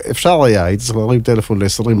קודם. אפשר היה, הייתי צריך להרים טלפון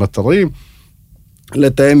ל-20 אתרים,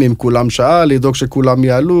 לתאם עם כולם שעה, לדאוג שכולם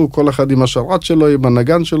יעלו, כל אחד עם השרת שלו, עם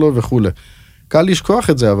הנגן שלו וכו'. קל לשכוח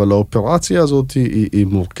את זה, אבל האופרציה הזאת היא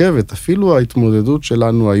מורכבת. אפילו ההתמודדות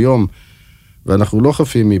שלנו היום, ואנחנו לא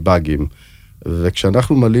חפים מבאגים,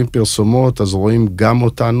 וכשאנחנו מלאים פרסומות, אז רואים גם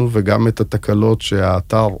אותנו וגם את התקלות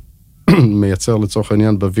שהאתר מייצר לצורך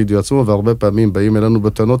העניין בווידאו עצמו, והרבה פעמים באים אלינו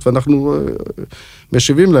בטענות, ואנחנו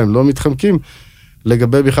משיבים להם, לא מתחמקים,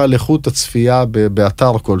 לגבי בכלל איכות הצפייה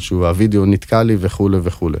באתר כלשהו, הווידאו נתקע לי וכו'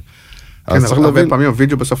 וכו'. כן, אבל הרבה פעמים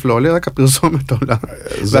הווידאו בסוף לא עולה, רק הפרסומת עולה.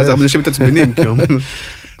 ואז הרבה אנשים מתעצבנים, כי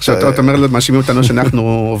עכשיו אתה אומר, מאשימים אותנו שאנחנו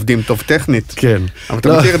עובדים טוב טכנית. כן. אבל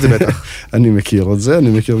אתה מכיר את זה בטח. אני מכיר את זה, אני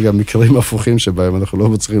מכיר גם מקרים הפוכים שבהם אנחנו לא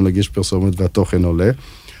מצליחים להגיש פרסומת והתוכן עולה.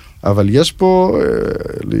 אבל יש פה,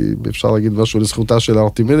 אפשר להגיד משהו לזכותה של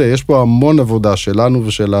ארטימדיה, יש פה המון עבודה שלנו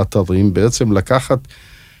ושל האתרים, בעצם לקחת,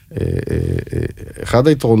 אחד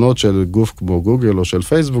היתרונות של גוף כמו גוגל או של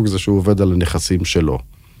פייסבוק, זה שהוא עובד על הנכסים שלו.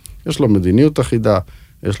 יש לו מדיניות אחידה,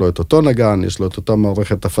 יש לו את אותו נגן, יש לו את אותה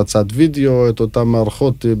מערכת הפצת וידאו, את אותה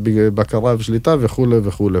מערכות בקרה ושליטה וכו'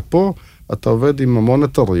 וכו'. פה אתה עובד עם המון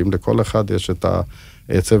אתרים, לכל אחד יש את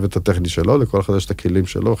הצוות הטכני שלו, לכל אחד יש את הכלים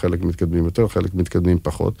שלו, חלק מתקדמים יותר, חלק מתקדמים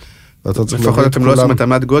פחות. לפחות אתם לא עושים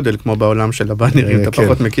התאמת גודל, כמו בעולם של הבאנרים, אתה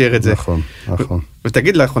פחות מכיר את זה. נכון, נכון.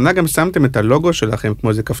 ותגיד, לאחרונה גם שמתם את הלוגו שלכם, כמו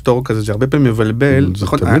איזה כפתור כזה, זה הרבה פעמים מבלבל, זה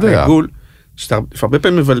תמיד היה. הרבה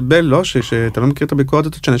פעמים מבלבל, לא? שאתה לא מכיר את הביקורת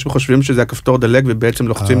הזאת, שאנשים חושבים שזה הכפתור דלג, ובעצם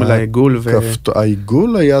לוחצים על העיגול.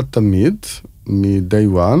 העיגול היה תמיד,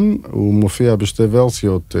 מ-day one, הוא מופיע בשתי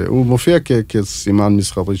ורסיות, הוא מופיע כסימן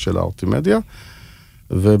מסחרי של ארטימדיה,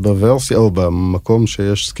 ובוורסיה, או במקום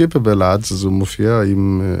שיש skippable ads, אז הוא מופיע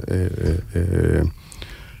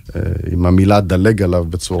עם המילה דלג עליו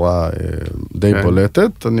בצורה די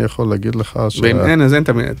בולטת. אני יכול להגיד לך ואם אין, אז אין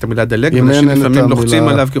את המילה דלג, ואנשים לפעמים לוחצים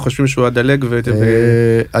עליו כי חושבים שהוא הדלג.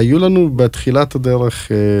 היו לנו בתחילת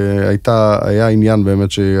הדרך, היה עניין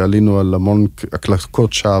באמת שעלינו על המון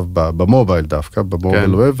הקלקות שווא במובייל דווקא,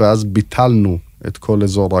 במובייל ווב, ואז ביטלנו את כל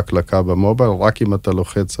אזור ההקלקה במובייל, רק אם אתה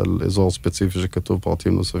לוחץ על אזור ספציפי שכתוב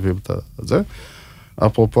פרטים נוספים את זה.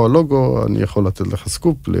 אפרופו הלוגו, אני יכול לתת לך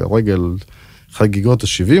סקופ לרגל חגיגות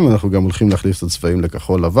ה-70, אנחנו גם הולכים להחליף את הצבעים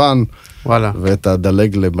לכחול לבן, ואת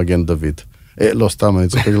הדלג למגן דוד. לא סתם, אני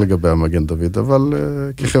צוחק לגבי המגן דוד, אבל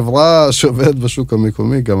כחברה שעובדת בשוק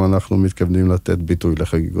המקומי, גם אנחנו מתכוונים לתת ביטוי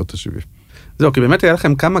לחגיגות ה-70. זהו, כי באמת היה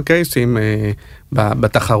לכם כמה קייסים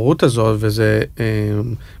בתחרות הזו, וזה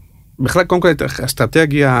בכלל, קודם כל,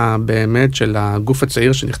 האסטרטגיה באמת של הגוף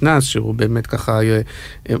הצעיר שנכנס, שהוא באמת ככה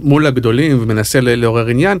מול הגדולים ומנסה לעורר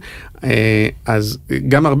עניין, אז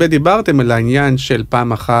גם הרבה דיברתם על העניין של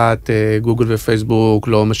פעם אחת גוגל ופייסבוק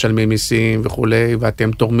לא משלמים מיסים וכולי,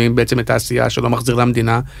 ואתם תורמים בעצם את העשייה שלא מחזיר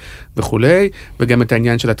למדינה וכולי, וגם את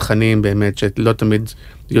העניין של התכנים באמת, שלא תמיד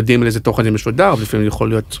יודעים על איזה תוכן זה משודר, ולפעמים יכול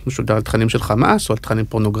להיות משודר על תכנים של חמאס, או על תכנים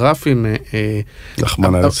פורנוגרפיים.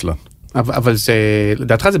 רחמנא ליצלן. אבל זה,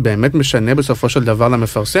 לדעתך זה באמת משנה בסופו של דבר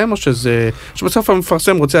למפרסם, או שבסוף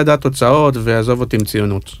המפרסם רוצה לדעת תוצאות ועזוב אותי עם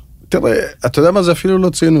ציונות? תראה, אתה יודע מה, זה אפילו לא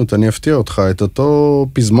ציונות, אני אפתיע אותך, את אותו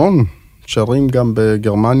פזמון שרים גם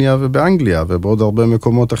בגרמניה ובאנגליה ובעוד הרבה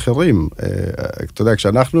מקומות אחרים. אתה יודע,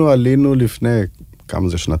 כשאנחנו עלינו לפני, כמה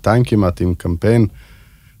זה, שנתיים כמעט, עם קמפיין,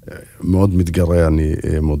 מאוד מתגרה, אני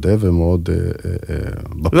מודה, ומאוד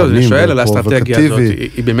בפנים. לא, אני שואל על האסטרטגיה הזאת,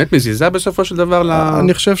 היא באמת מזיזה בסופו של דבר?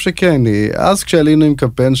 אני חושב שכן, אז כשעלינו עם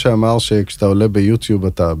קמפיין שאמר שכשאתה עולה ביוטיוב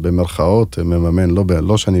אתה במרכאות מממן,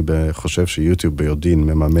 לא שאני חושב שיוטיוב ביודעין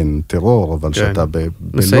מממן טרור, אבל שאתה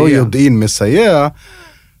בלא יודעין מסייע,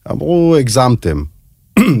 אמרו, הגזמתם.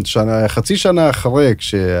 חצי שנה אחרי,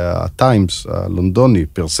 כשהטיימס הלונדוני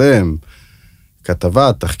פרסם,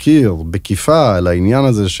 כתבה, תחקיר, בקיפה על העניין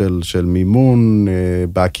הזה של מימון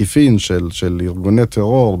בעקיפין של ארגוני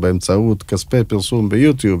טרור באמצעות כספי פרסום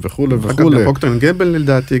ביוטיוב וכו' וכו'. פרוקטר אנד גמבל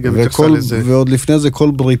לדעתי גם התייחסה לזה. ועוד לפני זה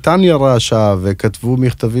כל בריטניה רעשה וכתבו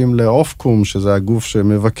מכתבים לאופקום, שזה הגוף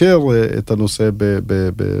שמבקר את הנושא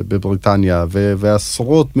בבריטניה,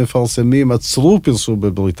 ועשרות מפרסמים עצרו פרסום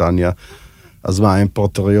בבריטניה. אז מה, הם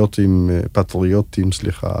פטריוטים,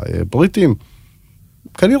 בריטים?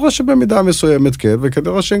 כנראה שבמידה מסוימת כן,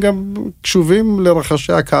 וכנראה שהם גם קשובים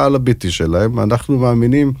לרחשי הקהל הביתי שלהם. אנחנו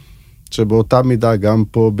מאמינים שבאותה מידה גם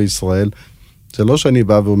פה בישראל, זה לא שאני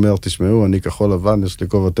בא ואומר, תשמעו, אני כחול לבן, יש לי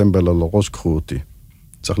כובע טמבל על הראש, קחו אותי.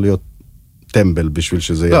 צריך להיות טמבל בשביל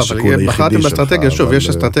שזה יהיה השיקול היחידי שלך. בחרתם באסטרטגיה, שוב, יש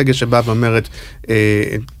אסטרטגיה שבאה ואומרת,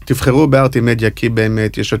 תבחרו בארטימדיה, כי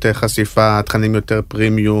באמת יש יותר חשיפה, תכנים יותר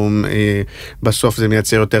פרימיום, בסוף זה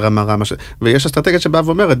מייצר יותר המרה, ויש אסטרטגיה שבאה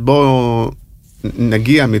ואומרת, בואו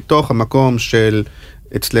נגיע מתוך המקום של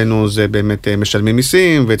אצלנו זה באמת משלמים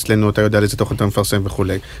מיסים, ואצלנו אתה יודע לאיזה תוכן אתה מפרסם וכו'.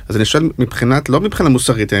 אז אני שואל מבחינת, לא מבחינה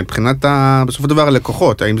מוסרית, מבחינת בסופו של דבר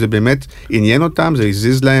הלקוחות, האם זה באמת עניין אותם, זה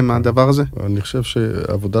הזיז להם הדבר הזה? אני חושב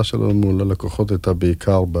שהעבודה שלנו מול הלקוחות הייתה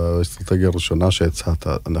בעיקר באסטרטגיה הראשונה שהצעת,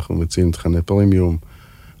 אנחנו מציעים תכני פרימיום,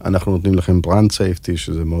 אנחנו נותנים לכם ברנד סייפטי,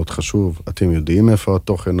 שזה מאוד חשוב, אתם יודעים איפה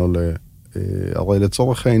התוכן עולה, הרי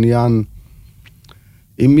לצורך העניין,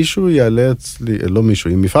 אם מישהו יעלה אצלי, לא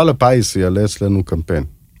מישהו, אם מפעל הפיס יעלה אצלנו קמפיין,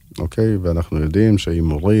 אוקיי? ואנחנו יודעים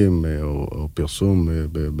שהימורים או פרסום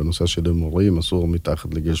בנושא של הימורים אסור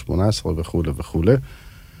מתחת לגיל 18 וכו' וכו'.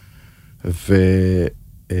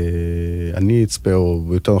 ואני אצפה, או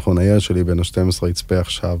יותר נכון, הילד שלי בין ה-12 יצפה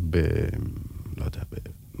עכשיו לא יודע,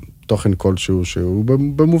 בתוכן כלשהו שהוא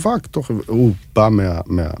במובהק, הוא בא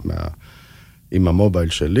עם המובייל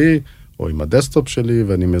שלי, או עם הדסטופ שלי,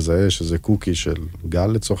 ואני מזהה שזה קוקי של גל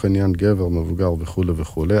לצורך עניין, גבר, מבוגר וכו'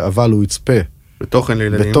 וכו', אבל הוא יצפה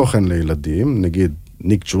בתוכן לילדים, נגיד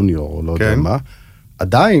ניק ג'וניור או לא יודע מה,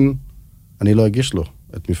 עדיין אני לא אגיש לו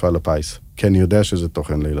את מפעל הפיס, כי אני יודע שזה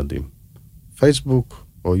תוכן לילדים. פייסבוק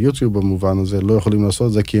או יוטיוב במובן הזה לא יכולים לעשות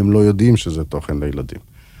את זה, כי הם לא יודעים שזה תוכן לילדים.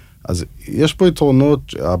 אז יש פה יתרונות,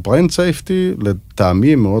 הברנד סייפטי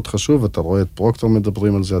לטעמי מאוד חשוב, אתה רואה את פרוקטר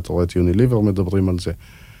מדברים על זה, אתה רואה את יוניליבר מדברים על זה,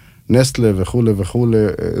 נסטלה וכו' וכו',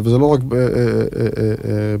 וזה לא רק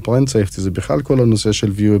ברנד סייפטי, זה בכלל כל הנושא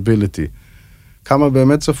של viewability. כמה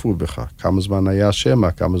באמת צפו בך, כמה זמן היה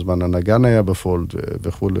שמה, כמה זמן הנגן היה בפולד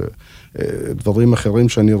וכו'. דברים אחרים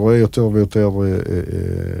שאני רואה יותר ויותר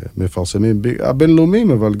מפרסמים,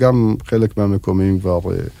 הבינלאומיים, אבל גם חלק מהמקומיים כבר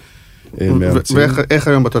מאמצים. ואיך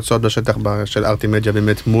היום בתוצאות בשטח של ארטימדיה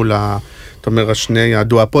באמת מול, אתה אומר,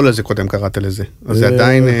 הדואפול הזה קודם קראת לזה? אז זה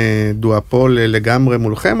עדיין דואפול לגמרי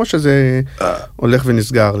מולכם, או שזה הולך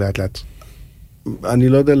ונסגר לאט לאט? אני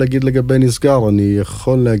לא יודע להגיד לגבי נסגר, אני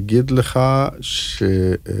יכול להגיד לך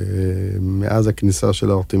שמאז הכניסה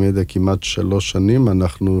של ארטימדיה כמעט 3 שנים,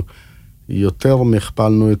 אנחנו יותר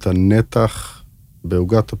מכפלנו את הנתח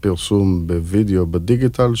בעוגת הפרסום בווידאו,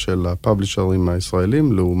 בדיגיטל של הפאבלישרים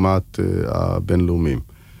הישראלים לעומת הבינלאומיים.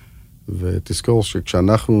 ותזכור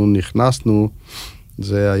שכשאנחנו נכנסנו,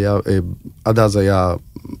 זה היה, עד אז היה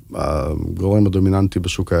הגורם הדומיננטי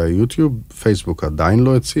בשוק היה יוטיוב, פייסבוק עדיין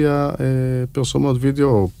לא הציע פרסומות וידאו,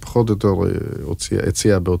 או פחות או יותר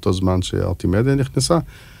הציע באותו זמן שארטימדיה נכנסה,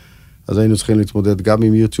 אז היינו צריכים להתמודד גם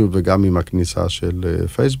עם יוטיוב וגם עם הכניסה של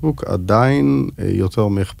פייסבוק. עדיין יותר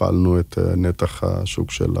מהכפלנו את נתח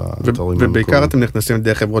השוק של האתרים המקומיים. ובעיקר אתם נכנסים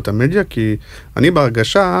דרך חברות המדיה, כי אני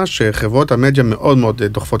בהרגשה שחברות המדיה מאוד מאוד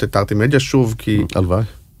דוחפות את ארטימדיה, שוב, כי... הלוואי.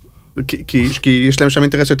 כי יש להם שם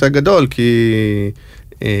אינטרס יותר גדול,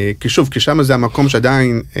 כי שוב, כי שם זה המקום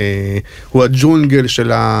שעדיין הוא הג'ונגל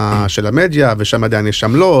של המדיה, ושם עדיין יש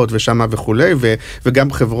עמלות, ושם וכולי,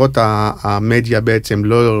 וגם חברות המדיה בעצם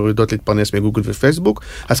לא יודעות להתפרנס מגוגל ופייסבוק,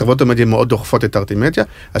 אז חברות המדיה מאוד דוחפות את ארטימדיה,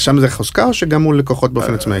 אז שם זה חוזקה או שגם הוא לקוחות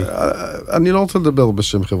באופן עצמאי? אני לא רוצה לדבר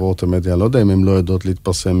בשם חברות המדיה, אני לא יודע אם הם לא יודעות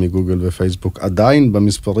להתפרסם מגוגל ופייסבוק, עדיין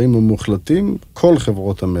במספרים המוחלטים, כל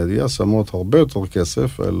חברות המדיה שמות הרבה יותר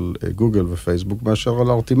כסף על גוגל ופייסבוק, מאשר על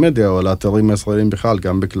ארטימדיה או על האתרים הישראלים בכלל,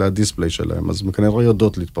 גם בכלי הדיספליי שלהם, אז כנראה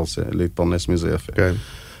יודעות להתפרנס מזה יפה. כן.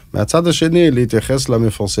 מהצד השני, להתייחס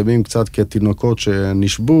למפרסמים קצת כתינוקות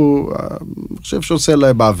שנשבו, אני חושב שעושה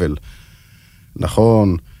להם עוול.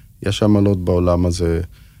 נכון, יש עמלות בעולם הזה,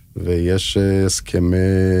 ויש הסכמי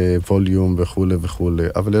ווליום וכו' וכו',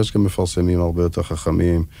 אבל יש גם מפרסמים הרבה יותר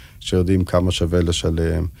חכמים, שיודעים כמה שווה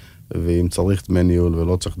לשלם, ואם צריך דמי ניהול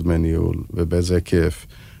ולא צריך דמי ניהול, ובאיזה היקף.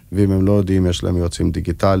 ואם הם לא יודעים, יש להם יועצים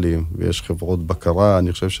דיגיטליים, ויש חברות בקרה,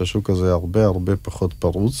 אני חושב שהשוק הזה הרבה הרבה פחות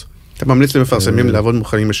פרוץ. אתה ממליץ למפרסמים לעבוד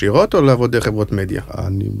מוכנים ישירות, או לעבוד דרך חברות מדיה?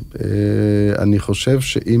 אני חושב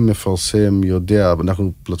שאם מפרסם יודע,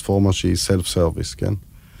 אנחנו פלטפורמה שהיא self-service, כן?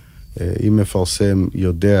 אם מפרסם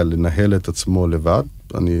יודע לנהל את עצמו לבד,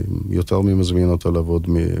 אני יותר ממזמין אותו לעבוד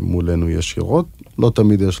מולנו ישירות, לא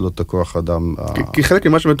תמיד יש לו את הכוח אדם. כי חלק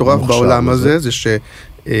ממה שמטורף בעולם הזה, זה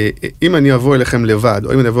שאם אני אבוא אליכם לבד,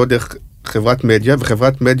 או אם אני אבוא דרך חברת מדיה,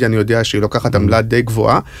 וחברת מדיה אני יודע שהיא לוקחת עמלה די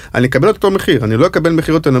גבוהה, אני אקבל את אותו מחיר, אני לא אקבל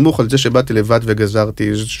מחיר יותר נמוך על זה שבאתי לבד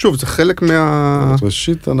וגזרתי, שוב, זה חלק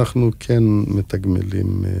ראשית, אנחנו כן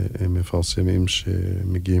מתגמלים מפרסמים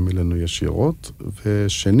שמגיעים אלינו ישירות,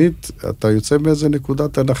 ושנית, אתה יוצא באיזה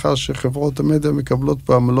נקודת הנחה שחברות המדיה מקבלות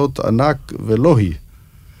בעמלות ענק, ולא היא.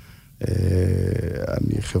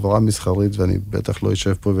 אני חברה מסחרית, ואני בטח לא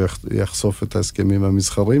אשב פה ויחשוף את ההסכמים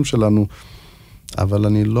המסחריים שלנו, אבל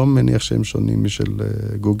אני לא מניח שהם שונים משל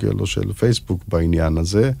גוגל או של פייסבוק בעניין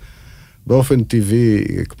הזה. באופן טבעי,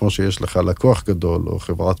 כמו שיש לך לקוח גדול או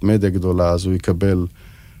חברת מדיה גדולה, אז הוא יקבל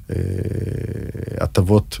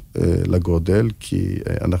הטבות לגודל, כי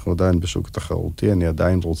אנחנו עדיין בשוק תחרותי, אני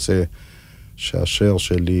עדיין רוצה שהשאר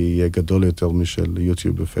שלי יהיה גדול יותר משל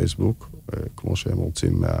יוטיוב ופייסבוק, כמו שהם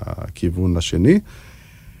רוצים מהכיוון השני.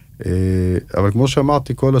 אבל כמו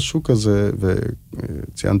שאמרתי, כל השוק הזה,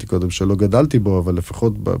 וציינתי קודם שלא גדלתי בו, אבל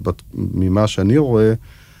לפחות ממה שאני רואה,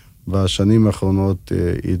 בשנים האחרונות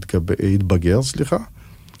התבגר,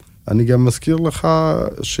 אני גם מזכיר לך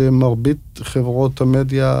שמרבית חברות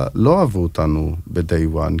המדיה לא אהבו אותנו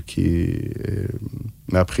ב-day one, כי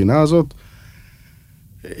מהבחינה הזאת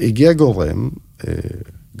הגיע גורם,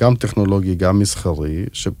 גם טכנולוגי, גם מסחרי,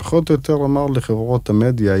 שפחות או יותר אמר לחברות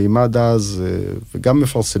המדיה, אם עד אז, וגם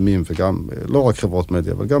מפרסמים, וגם, לא רק חברות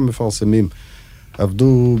מדיה, אבל גם מפרסמים,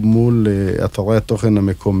 עבדו מול אתרי התוכן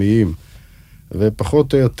המקומיים,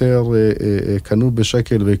 ופחות או יותר קנו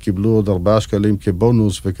בשקל וקיבלו עוד 4 שקלים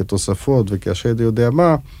כבונוס וכתוספות וכשד יודע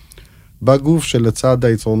מה, בגוף שלצד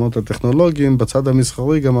היתרונות הטכנולוגיים, בצד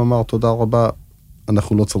המסחרי גם אמר תודה רבה,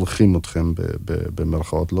 אנחנו לא צריכים אתכם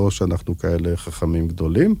במרכאות, לא שאנחנו כאלה חכמים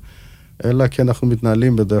גדולים, אלא כי אנחנו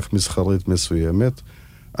מתנהלים בדרך מסחרית מסוימת.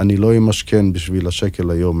 אני לא אמשכן בשביל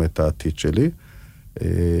השקל היום את העתיד שלי.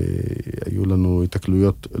 היו לנו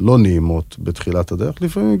התקלויות לא נעימות בתחילת הדרך,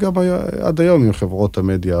 לפעמים גם עד היום עם חברות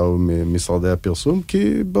המדיה או עם משרדי הפרסום,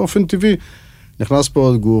 כי באופן טבעי נכנס פה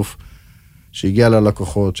עוד גוף שהגיע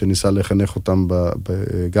ללקוחות, שניסה לחנך אותם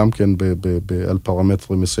גם כן על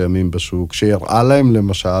פרמטרים מסוימים בשוק, שיראה להם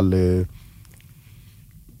למשל,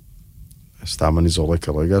 סתם אני זורק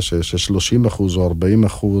כרגע, ש30% או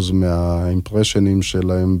 40% מהאימפרשנים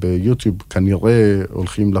שלהם ביוטיוב כנראה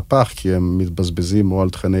הולכים לפח, כי הם מתבזבזים או על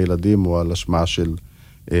תכני ילדים או על השמעה של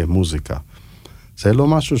מוזיקה. זה לא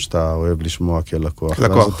משהו שאתה אוהב לשמוע כלקוח.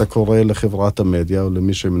 ואז אתה קורא לחברת המדיה, או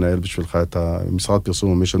למי שמנהל בשבילך את המשרד פרסום,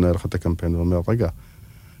 או מי שמנהל לך את הקמפיין, ואומר, רגע,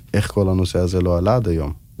 איך כל הנושא הזה לא עלה עד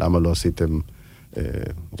היום? למה לא עשיתם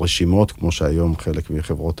רשימות, כמו שהיום חלק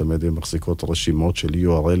מחברות המדיה מחזיקות רשימות של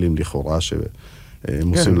URLים לכאורה, שהם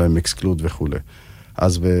עושים להם אקסקלוד וכו'.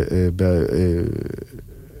 אז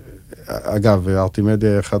אגב,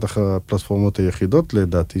 ארטימדיה היא אחת הפלטפורמות היחידות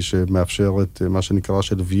לדעתי, שמאפשרת מה שנקרא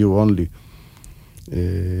של view only,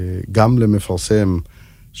 גם למפרסם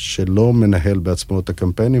שלא מנהל בעצמו את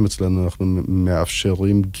הקמפיינים אצלנו, אנחנו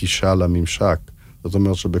מאפשרים גישה לממשק. זאת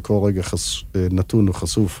אומרת שבכל רגע נתון הוא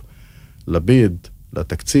חשוף לביד,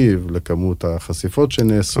 לתקציב, לכמות החשיפות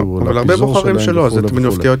שנעשו, אבל הרבה בוחרים שלא, זה תמיד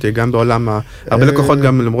מפתיע אותי, גם בעולם, הרבה לקוחות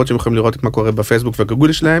גם למרות שהם יכולים לראות את מה קורה בפייסבוק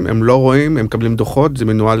וגוגל שלהם, הם לא רואים, הם מקבלים דוחות, זה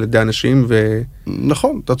מנוהל על ידי אנשים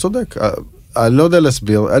נכון, אתה צודק. אני לא יודע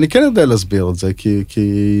להסביר, אני כן יודע להסביר את זה,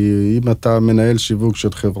 כי אם אתה מנהל שיווק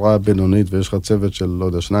של חברה בינונית, ויש לך צוות של, לא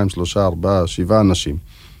יודע, 2, 3, 4, 7 אנשים,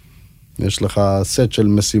 יש לך סט של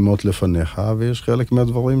משימות לפניך, ויש חלק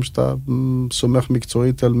מהדברים שאתה סומך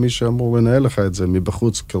מקצועית על מי שאמור לנהל לך את זה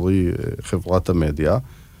מבחוץ, קרי חברת המדיה.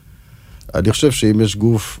 אני חושב שאם יש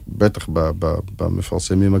גוף, בטח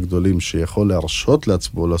במפרסמים הגדולים, שיכול להרשות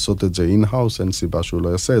לעצמו לעשות את זה אין-האוס, אין סיבה שהוא לא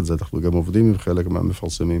יעשה את זה. אנחנו גם עובדים עם חלק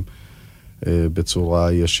מהמפרסמים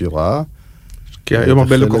בצורה ישירה. כי היום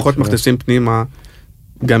הרבה לקוחות מכניסים פנימה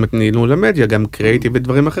גם את ניהול המדיה, גם קריאיטיב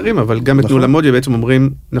ודברים אחרים, אבל גם את ניהול המדיה בעצם אומרים,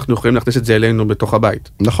 אנחנו יכולים להכניס את זה אלינו בתוך הבית.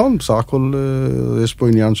 נכון, בסך הכל יש פה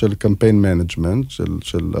עניין של קמפיין מנג'מנט,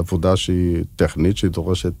 של עבודה שהיא טכנית, שהיא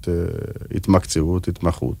דורשת התמקצעות,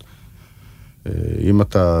 התמחות. אם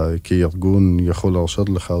אתה כארגון יכול להרשות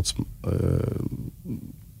לך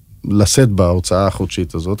לשאת בהוצאה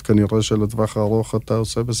החודשית הזאת, כנראה שלטווח הארוך אתה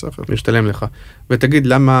עושה בשכל. משתלם לך. ותגיד,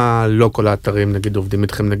 למה לא כל האתרים, נגיד, עובדים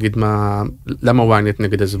איתכם, נגיד, למה ynet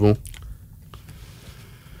נגיד עזבו?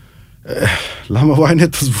 למה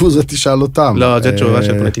ynet עזבו זה תשאל אותם. לא, זה תשובה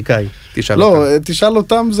של פוליטיקאי. תשאל אותם. לא, תשאל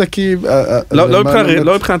אותם זה כי...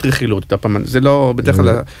 לא מבחינת רכילות, זה לא, בדרך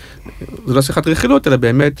כלל, זה לא שיחת רכילות, אלא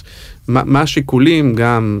באמת, מה השיקולים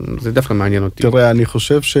גם, זה דווקא מעניין אותי. תראה, אני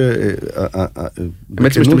חושב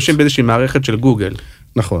באמת משתמשים באיזושהי מערכת של גוגל.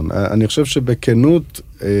 נכון, אני חושב שבכנות,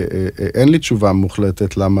 אין לי תשובה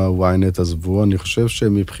מוחלטת למה ynet עזבו, אני חושב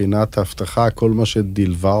שמבחינת ההבטחה, כל מה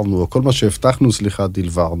שדלברנו, או כל מה שהבטחנו,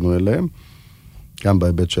 דלברנו אליהם, גם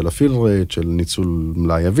בהיבט של הפיל רייט, של ניצול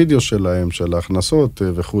מלאי הוידאו שלהם, של ההכנסות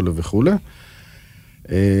וכו' וכו'.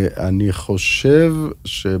 אני חושב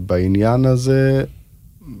שבעניין הזה,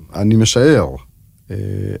 אני משער,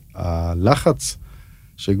 הלחץ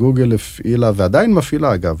שגוגל הפעילה, ועדיין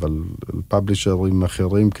מפעילה אגב, על פאבלישרים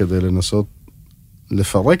אחרים כדי לנסות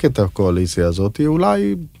לפרק את הקואליציה הזאת,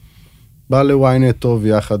 אולי בא לוויינט טוב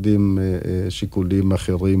יחד עם שיקולים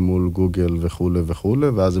אחרים מול גוגל וכו' וכו',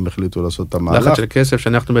 ואז הם החליטו לעשות את המהלך. לחץ של כסף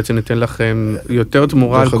שאנחנו בעצם ניתן לכם יותר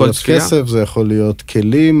תמורה על כל צפייה? זה יכול להיות כסף, זה יכול להיות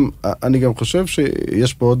כלים. אני גם חושב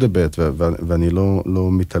שיש פה עוד היבט, ואני לא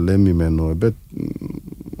מתעלם ממנו, היבט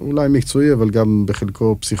אולי מקצועי, אבל גם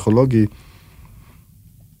בחלקו פסיכולוגי.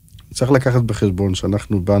 צריך לקחת בחשבון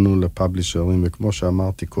שאנחנו באנו לפאבלישרים, וכמו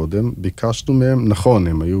שאמרתי קודם, ביקשנו מהם, נכון,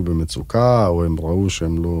 הם היו במצוקה, או הם ראו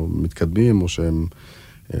שהם לא מתקדמים, או שהם,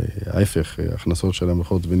 ההפך, הכנסות שלהם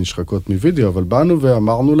הולכות ונשחקות מווידאו, אבל באנו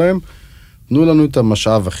ואמרנו להם, תנו לנו את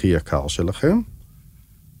המשאב הכי יקר שלכם,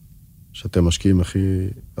 שאתם משקיעים הכי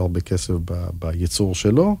הרבה כסף בייצור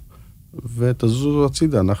שלו, ותזוזו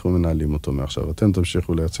הצידה, אנחנו מנהלים אותו מעכשיו. אתם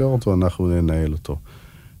תמשיכו לייצר אותו, אנחנו ננהל אותו.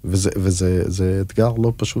 וזה אתגר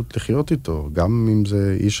לא פשוט לחיות איתו, גם אם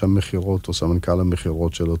זה איש המחירות או סמנכ"ל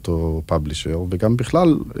המחירות של אותו פאבלישר, וגם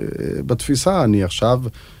בכלל בתפיסה אני עכשיו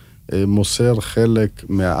מוסר חלק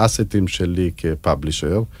מהאסטים שלי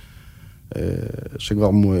כפאבלישר, שכבר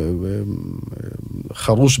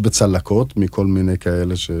חרוש בצלקות מכל מיני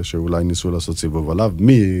כאלה שאולי ניסו לעשות סיבוב עליו,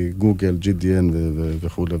 מגוגל, GDN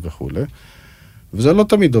וכו' וכו'. וזה לא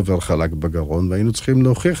תמיד עובר חלק בגרון, והיינו צריכים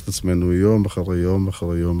להוכיח את עצמנו יום אחרי יום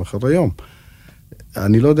אחרי יום אחרי יום.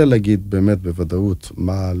 אני לא יודע להגיד באמת בוודאות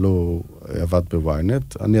מה לא עבד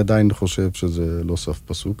בוויינט, אני עדיין חושב שזה לא סוף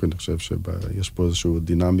פסוק, אני חושב שיש פה איזושהי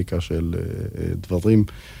דינמיקה של דברים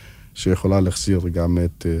שיכולה להחזיר גם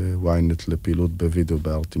את וויינט לפעילות בווידאו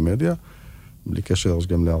בארטימדיה. בלי קשר, יש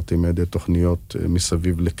גם לארטימדיה תוכניות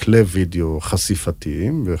מסביב לכלי וידאו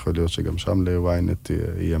חשיפתיים, ויכול להיות שגם שם לוויינט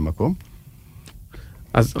יהיה מקום.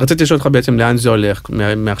 אז רציתי לשאול אותך בעצם לאן זה הולך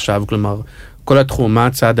מעכשיו, כלומר, כל התחום, מה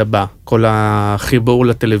הצעד הבא? כל החיבור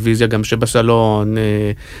לטלוויזיה, גם שבסלון,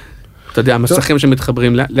 אתה יודע, המסכים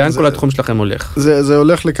שמתחברים, לאן כל התחום שלכם הולך? זה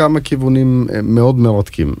הולך לכמה כיוונים מאוד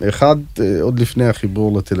מרתקים. אחד, עוד לפני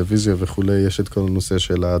החיבור לטלוויזיה וכולי, יש את כל הנושא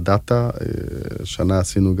של הדאטה. שנה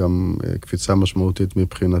עשינו גם קפיצה משמעותית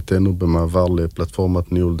מבחינתנו במעבר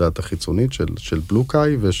לפלטפורמת ניהול דאטה חיצונית של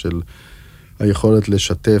בלוקאי ושל היכולת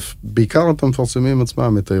לשתף, בעיקר את המפרסמים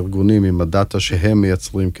עצמם, את הארגונים עם הדאטה שהם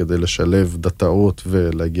מייצרים כדי לשלב דאטאות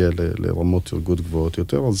ולהגיע לרמות ארגות גבוהות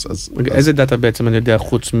יותר. איזה דאטה בעצם אני יודע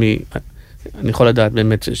חוץ אני יכול לדעת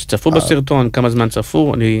באמת שצפו בסרטון, כמה זמן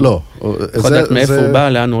צפו, אני יכול לדעת מאיפה הוא בא,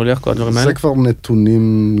 לאן הוא הולך, כל הדברים האלה? זה כבר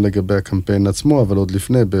נתונים לגבי הקמפיין עצמו, אבל עוד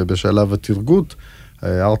לפני, בשלב התרגות,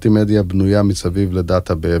 ארטימדיה בנויה מסביב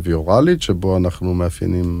לדאטה בהביורלית, שבו אנחנו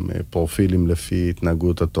מאפיינים פרופילים לפי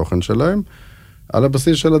התנהגות התוכן שלהם. על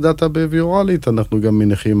הבסיס של הדאטה ביוראלית, אנחנו גם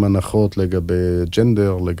מניחים הנחות לגבי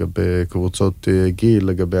ג'נדר, לגבי קבוצות גיל,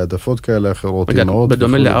 לגבי העדפות כאלה אחרות.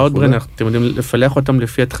 בדומה לאוטברן, אתם יודעים לפלח אותם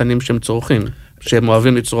לפי התכנים שהם צורכים, שהם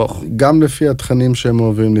אוהבים לצרוך. גם לפי התכנים שהם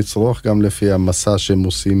אוהבים לצרוך, גם לפי המסע שהם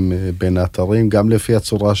עושים בין האתרים, גם לפי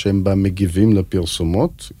הצורה שהם מגיבים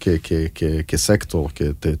לפרסומות, כסקטור,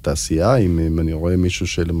 כתעשייה. אם אני רואה מישהו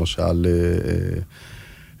שלמשל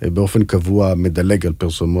באופן קבוע מדלג על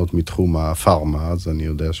פרסומות מתחום הפארמה, אז אני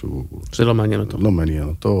יודע שהוא... זה לא מעניין אותו. לא מעניין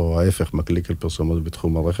אותו, או ההפך, מקליק על פרסומות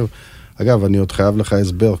בתחום הרכב. אגב, אני עוד חייב לך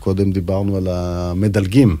הסבר, קודם דיברנו על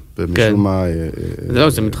המדלגים, ומשום מה...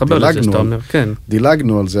 זה מתחבר לזה שאתה אומר, כן.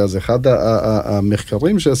 דילגנו על זה, אז אחד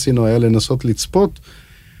המחקרים שעשינו היה לנסות לצפות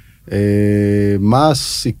מה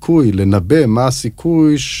הסיכוי, לנבא מה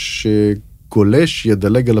הסיכוי שגולש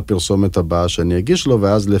ידלג על הפרסומת הבאה שאני אגיש לו,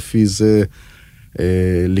 ואז לפי זה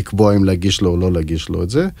לקבוע אם להגיש לו או לא להגיש לו את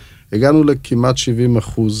זה. הגענו לכמעט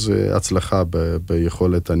 70% הצלחה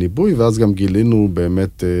ביכולת הניבוי, ואז גם גילינו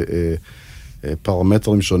באמת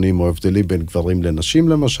פרמטרים שונים או הבדלים בין גברים לנשים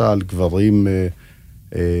למשל. גברים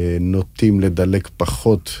נוטים לדלק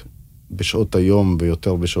פחות בשעות היום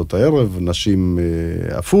ויותר בשעות הערב, נשים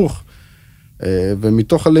הפוך.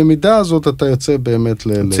 ומתוך הלמידה הזאת אתה יוצא באמת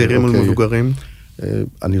צעירים ומבוגרים?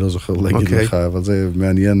 אני לא זוכר להגיד לך, אבל זה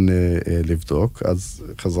מעניין לבדוק. אז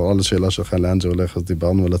חזרה לשאלה שלך, לאן זה הולך, אז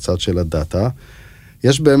דיברנו על הצד של הדאטה.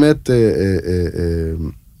 יש באמת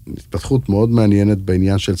התפתחות מאוד מעניינת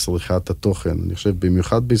בעניין של צריכת התוכן. אני חושב,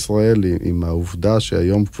 במיוחד בישראל, עם העובדה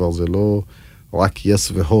שהיום כבר זה לא רק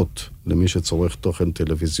יס והוט, למי שצורך תוכן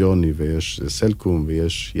טלוויזיוני, ויש סלקום,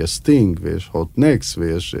 ויש יסטינג, ויש הוט נקס,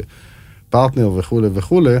 ויש פרטנר וכו'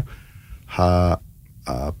 וכו'.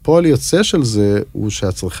 הפועל יוצא של זה הוא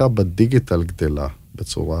שהצריכה בדיגיטל גדלה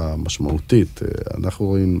בצורה משמעותית. אנחנו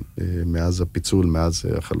רואים מאז הפיצול, מאז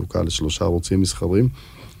החלוקה ל3 ערוצים מסחריים,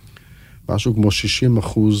 משהו כמו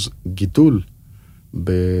 60% גידול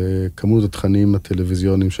בכמות התכנים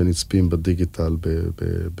הטלוויזיוניים שנצפים בדיגיטל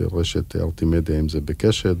ברשת ארטימדיה, אם זה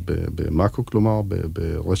בקשת, במאקו, כלומר,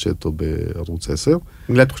 ברשת או בערוץ 10.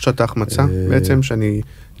 בגלל תחושת ההחמצה בעצם, שאני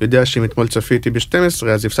יודע שאם אתמול צפיתי ב-12,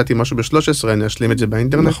 אז הפסעתי משהו ב-13, אני אשלים את זה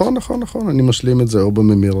באינטרנט? נכון. אני משלים את זה או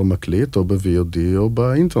בממיר המקליט, או ב-VOD, או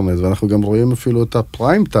באינטרנט, ואנחנו גם רואים אפילו את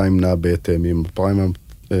הפריים טיים נע בהתאם, אם הפריים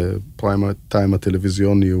טיים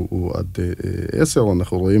הטלוויזיוני הוא עד 10,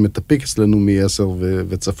 אנחנו רואים את הפיק אצלנו מ-10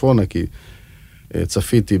 וצפונה, כי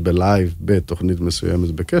צפיתי בלייב בתוכנית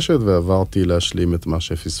מסוימת בקשת, ועברתי להשלים את מה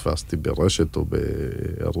שפספסתי ברשת או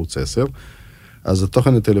בערוץ 10. אז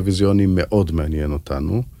התוכן הטלוויזיוני מאוד מעניין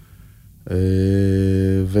אותנו,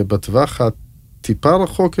 ובטווח הטיפה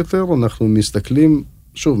רחוק יותר אנחנו מסתכלים,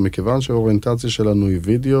 שוב, מכיוון שהאוריינטציה שלנו היא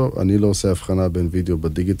וידאו, אני לא עושה הבחנה בין וידאו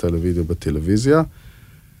בדיגיטל לוידאו בטלוויזיה.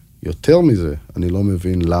 יותר מזה, אני לא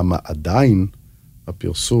מבין למה עדיין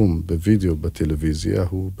הפרסום בוידאו בטלוויזיה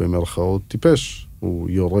הוא במרכאות טיפש. הוא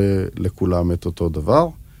יורה לכולם את אותו דבר.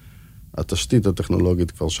 התשתית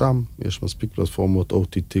הטכנולוגית כבר שם, יש מספיק פלטפורמות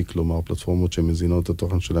OTT, כלומר פלטפורמות שמזינות את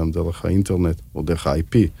התוכן שלהם דרך האינטרנט או דרך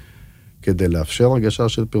ה-IP, כדי לאפשר הגשה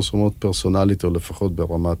של פרסומות פרסונלית, או לפחות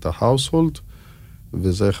ברמת ההאוסהולד,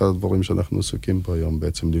 וזה אחד הדברים שאנחנו עסוקים בו היום,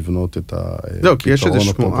 בעצם לבנות את הפתרון הפרוגרמטי. לא, כי יש איזו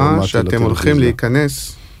שמועה שאתם הולכים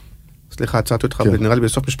להיכנס, סליחה, עצרתי אותך, נראה לי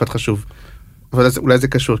בסוף משפט חשוב, אבל אולי זה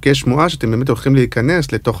קשור, כי יש שמועה שאתם באמת הולכים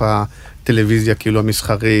להיכנס לתוך הטלוויזיה, כאילו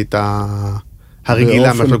המסחרית, הרגילה,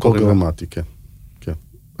 מה שאנחנו קוראים לה. כן.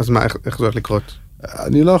 אז מה, איך זה הולך לקרות?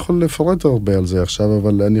 אני לא יכול לפרט הרבה על זה עכשיו,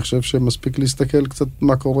 אבל אני חושב שמספיק להסתכל קצת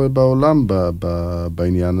מה קורה בעולם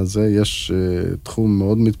בעניין הזה. יש תחום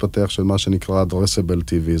מאוד מתפתח של מה שנקרא addressable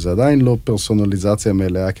TV. זה עדיין לא פרסונליזציה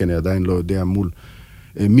מלאה, כי אני עדיין לא יודע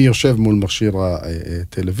מי יושב מול מכשיר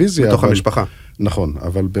הטלוויזיה. בתוך המשפחה. נכון,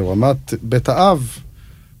 אבל ברמת בית האב,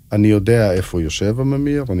 אני יודע איפה יושב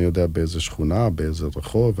הממיר, אני יודע באיזה שכונה, באיזה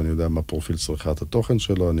רחוב, אני יודע מה פרופיל צריכת התוכן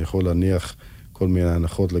שלו, אני יכול להניח כל מיני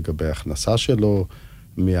הנחות לגבי ההכנסה שלו,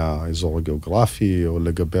 מהאזור הגיאוגרפי, או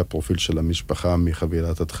לגבי הפרופיל של המשפחה,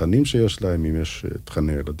 מחבילת התכנים שיש להם, אם יש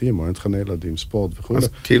תכני ילדים, או אין תכני ילדים, ספורט וכו'. אז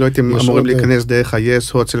כאילו הייתם אמורים להיכנס דרך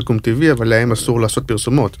ה-yes, הוט, סלקום TV, אבל להם אסור לעשות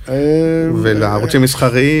פרסומות. ולערוצים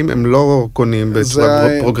מסחריים הם לא קונים בצורה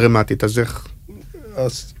פרוגרמטית, אז איך?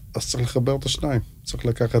 אז צריך לחבר את השניים, צריך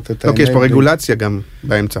לקחת את לא, כי יש פה רגולציה גם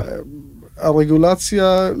באמצע.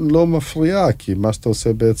 הרגולציה לא מפריעה, כי מה שאתה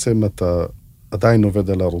עושה בעצם, אתה עדיין עובד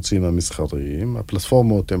על הערוצים המסחריים,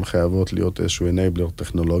 הפלטפורמות הן חייבות להיות איזשהו enabler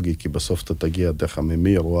טכנולוגי, כי בסוף אתה תגיע דרך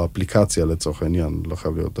הממיר, או האפליקציה לצורך העניין, לא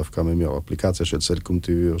חייב להיות דווקא ממיר, האפליקציה של סלקום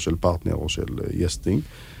TV, או של פרטנר, או של יסטינג,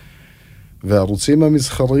 והערוצים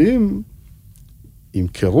המסחריים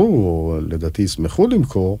ימכרו, או לדעתי ישמחו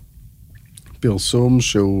למכור, פרסום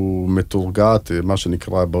שהוא מתורגת, מה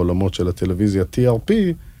שנקרא בעולמות של הטלוויזיה TRP,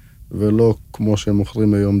 ולא כמו שהם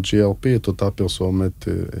מוכרים היום GRP, את אותה פרסומת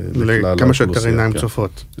לכלל לכמה שיותר עיניים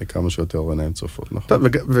צופות. לכמה שיותר עיניים צופות, נכון. טוב,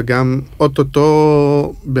 וגם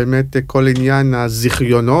אוטוטו באמת כל עניין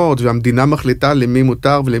הזיכיונות, והמדינה מחליטה למי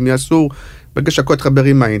מותר ולמי אסור, ברגע שהכל יתחבר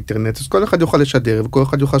עם האינטרנט, אז כל אחד יוכל לשדר, וכל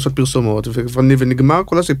אחד יוכל לעשות פרסומות, ונגמר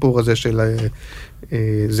כל הסיפור הזה של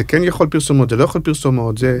זה כן יכול פרסומות, זה לא יכול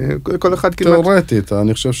פרסומות, זה כל אחד כמעט... תיאורטית,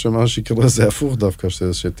 אני חושב שמה שיקרה זה הפוך דווקא,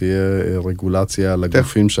 שתהיה רגולציה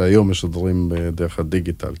לגופים שהיום משדרים דרך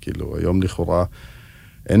הדיגיטל, כאילו, היום לכאורה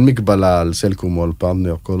אין מגבלה על סלקום או על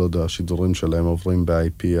פרטנר, כל עוד השידורים שלהם עוברים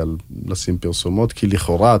ב-IP על לשים פרסומות, כי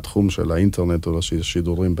לכאורה התחום של האינטרנט או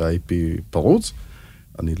השידורים ב-IP פרוץ,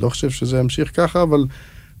 אני לא חושב שזה ימשיך ככה, אבל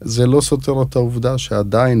זה לא סותר את העובדה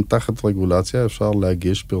שעדיין תחת רגולציה אפשר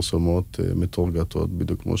להגיש פרסומות מתורגתות,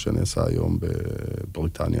 בדיוק כמו שנעשה היום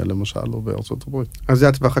בבריטניה למשל, או בארצות הברית. אז זה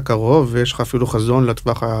הטווח הקרוב, ויש לך אפילו חזון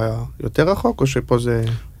לטווח היותר רחוק, או שפה זה...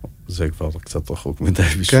 זה כבר קצת רחוק מדי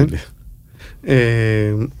בשבילי. כן?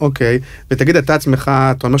 אוקיי, ותגיד, אתה עצמך,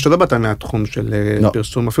 אתה אומר שלא באת מהתחום של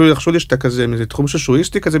פרסום, אפילו יחשו לי שאתה כזה, זה תחום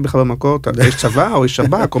ששואיסטי כזה בכלל במקור, אתה איש צבא או איש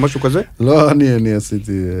שב"כ או משהו כזה? לא, אני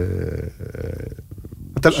עשיתי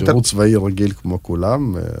שירות צבאי רגיל כמו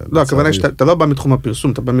כולם. לא, הכוונה שאתה לא בא מתחום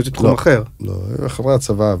הפרסום, אתה בא מאיזה תחום אחר. לא, אחרי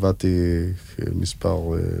הצבא עבדתי מספר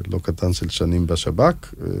לא קטן של שנים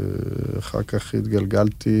בשב"כ, אחר כך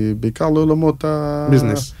התגלגלתי בעיקר לעולמות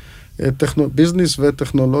ביזנס. ביזנס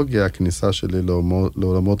וטכנולוגיה. הכניסה שלי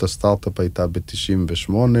לעולמות הסטארט-אפ הייתה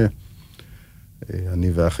ב-98.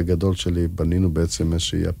 אני והאח הגדול שלי בנינו בעצם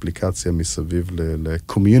איזושהי אפליקציה מסביב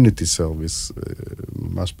ל-community service,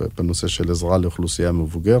 ממש בנושא של עזרה לאוכלוסייה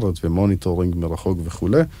מבוגרת ומוניטורינג מרחוק וכו'.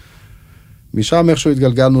 משם איכשהו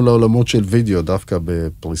התגלגלנו לעולמות של וידאו, דווקא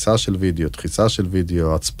בפריסה של וידאו, דחיסה של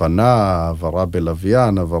וידאו, הצפנה, העברה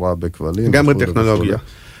בלוויין, העברה בכבלים. גם בטכנולוגיה.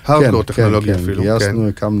 הארדקור טכנולוגיה אפילו. גייסנו,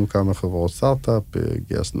 הקמנו כמה חברות סטארט-אפ,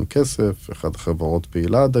 גייסנו כסף, אחת החברות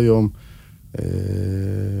פעילה עד היום.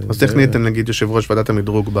 אז איך נהייתם נגיד יושב ראש ועדת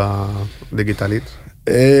המדרוג בדיגיטלית?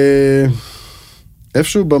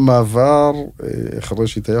 איפשהו במעבר, אחרי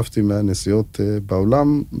שהתעייפתי מהנסיעות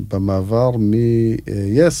בעולם, במעבר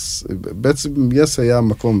מ-Yes, בעצם Yes היה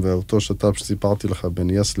המקום, ואותו שת"פ שסיפרתי לך בין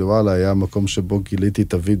Yes לוואלה, היה המקום שבו גיליתי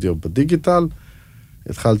את הוידאו בדיגיטל,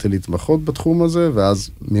 התחלתי להתמחות בתחום הזה, ואז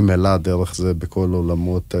ממילא דרך זה בכל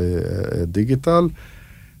עולמות דיגיטל,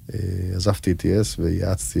 עזבתי את Yes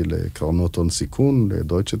וייעצתי לקרנות הון סיכון,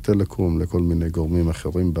 לדויטשה טלקום, לכל מיני גורמים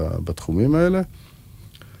אחרים בתחומים האלה,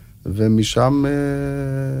 ומשם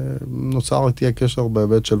נוצר איתי הקשר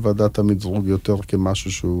בהיבט של ועדת המדרוג יותר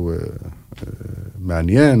כמשהו שהוא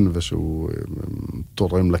מעניין, ושהוא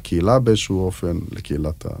תורם לקהילה באיזשהו אופן,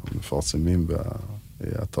 לקהילת המפרסמים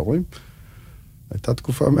והאתרים. הייתה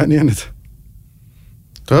תקופה מעניינת.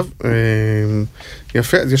 טוב,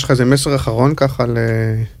 יפה, אז יש לך איזה מסר אחרון ככה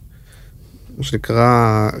מה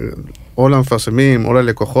שנקרא, או למפרסמים, או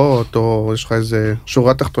ללקוחות, או יש לך איזה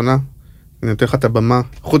שורה תחתונה, אני נותן לך את הבמה,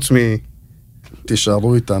 חוץ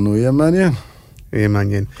תישארו איתנו, יהיה מעניין. יהיה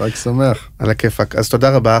מעניין. חג שמח. על הכיפק. אז תודה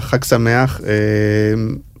רבה, חג שמח.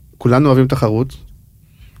 כולנו אוהבים תחרות,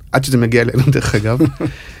 עד שזה מגיע אלינו דרך אגב.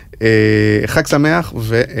 חג שמח,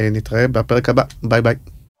 ונתראה בפרק הבא. ביי ביי.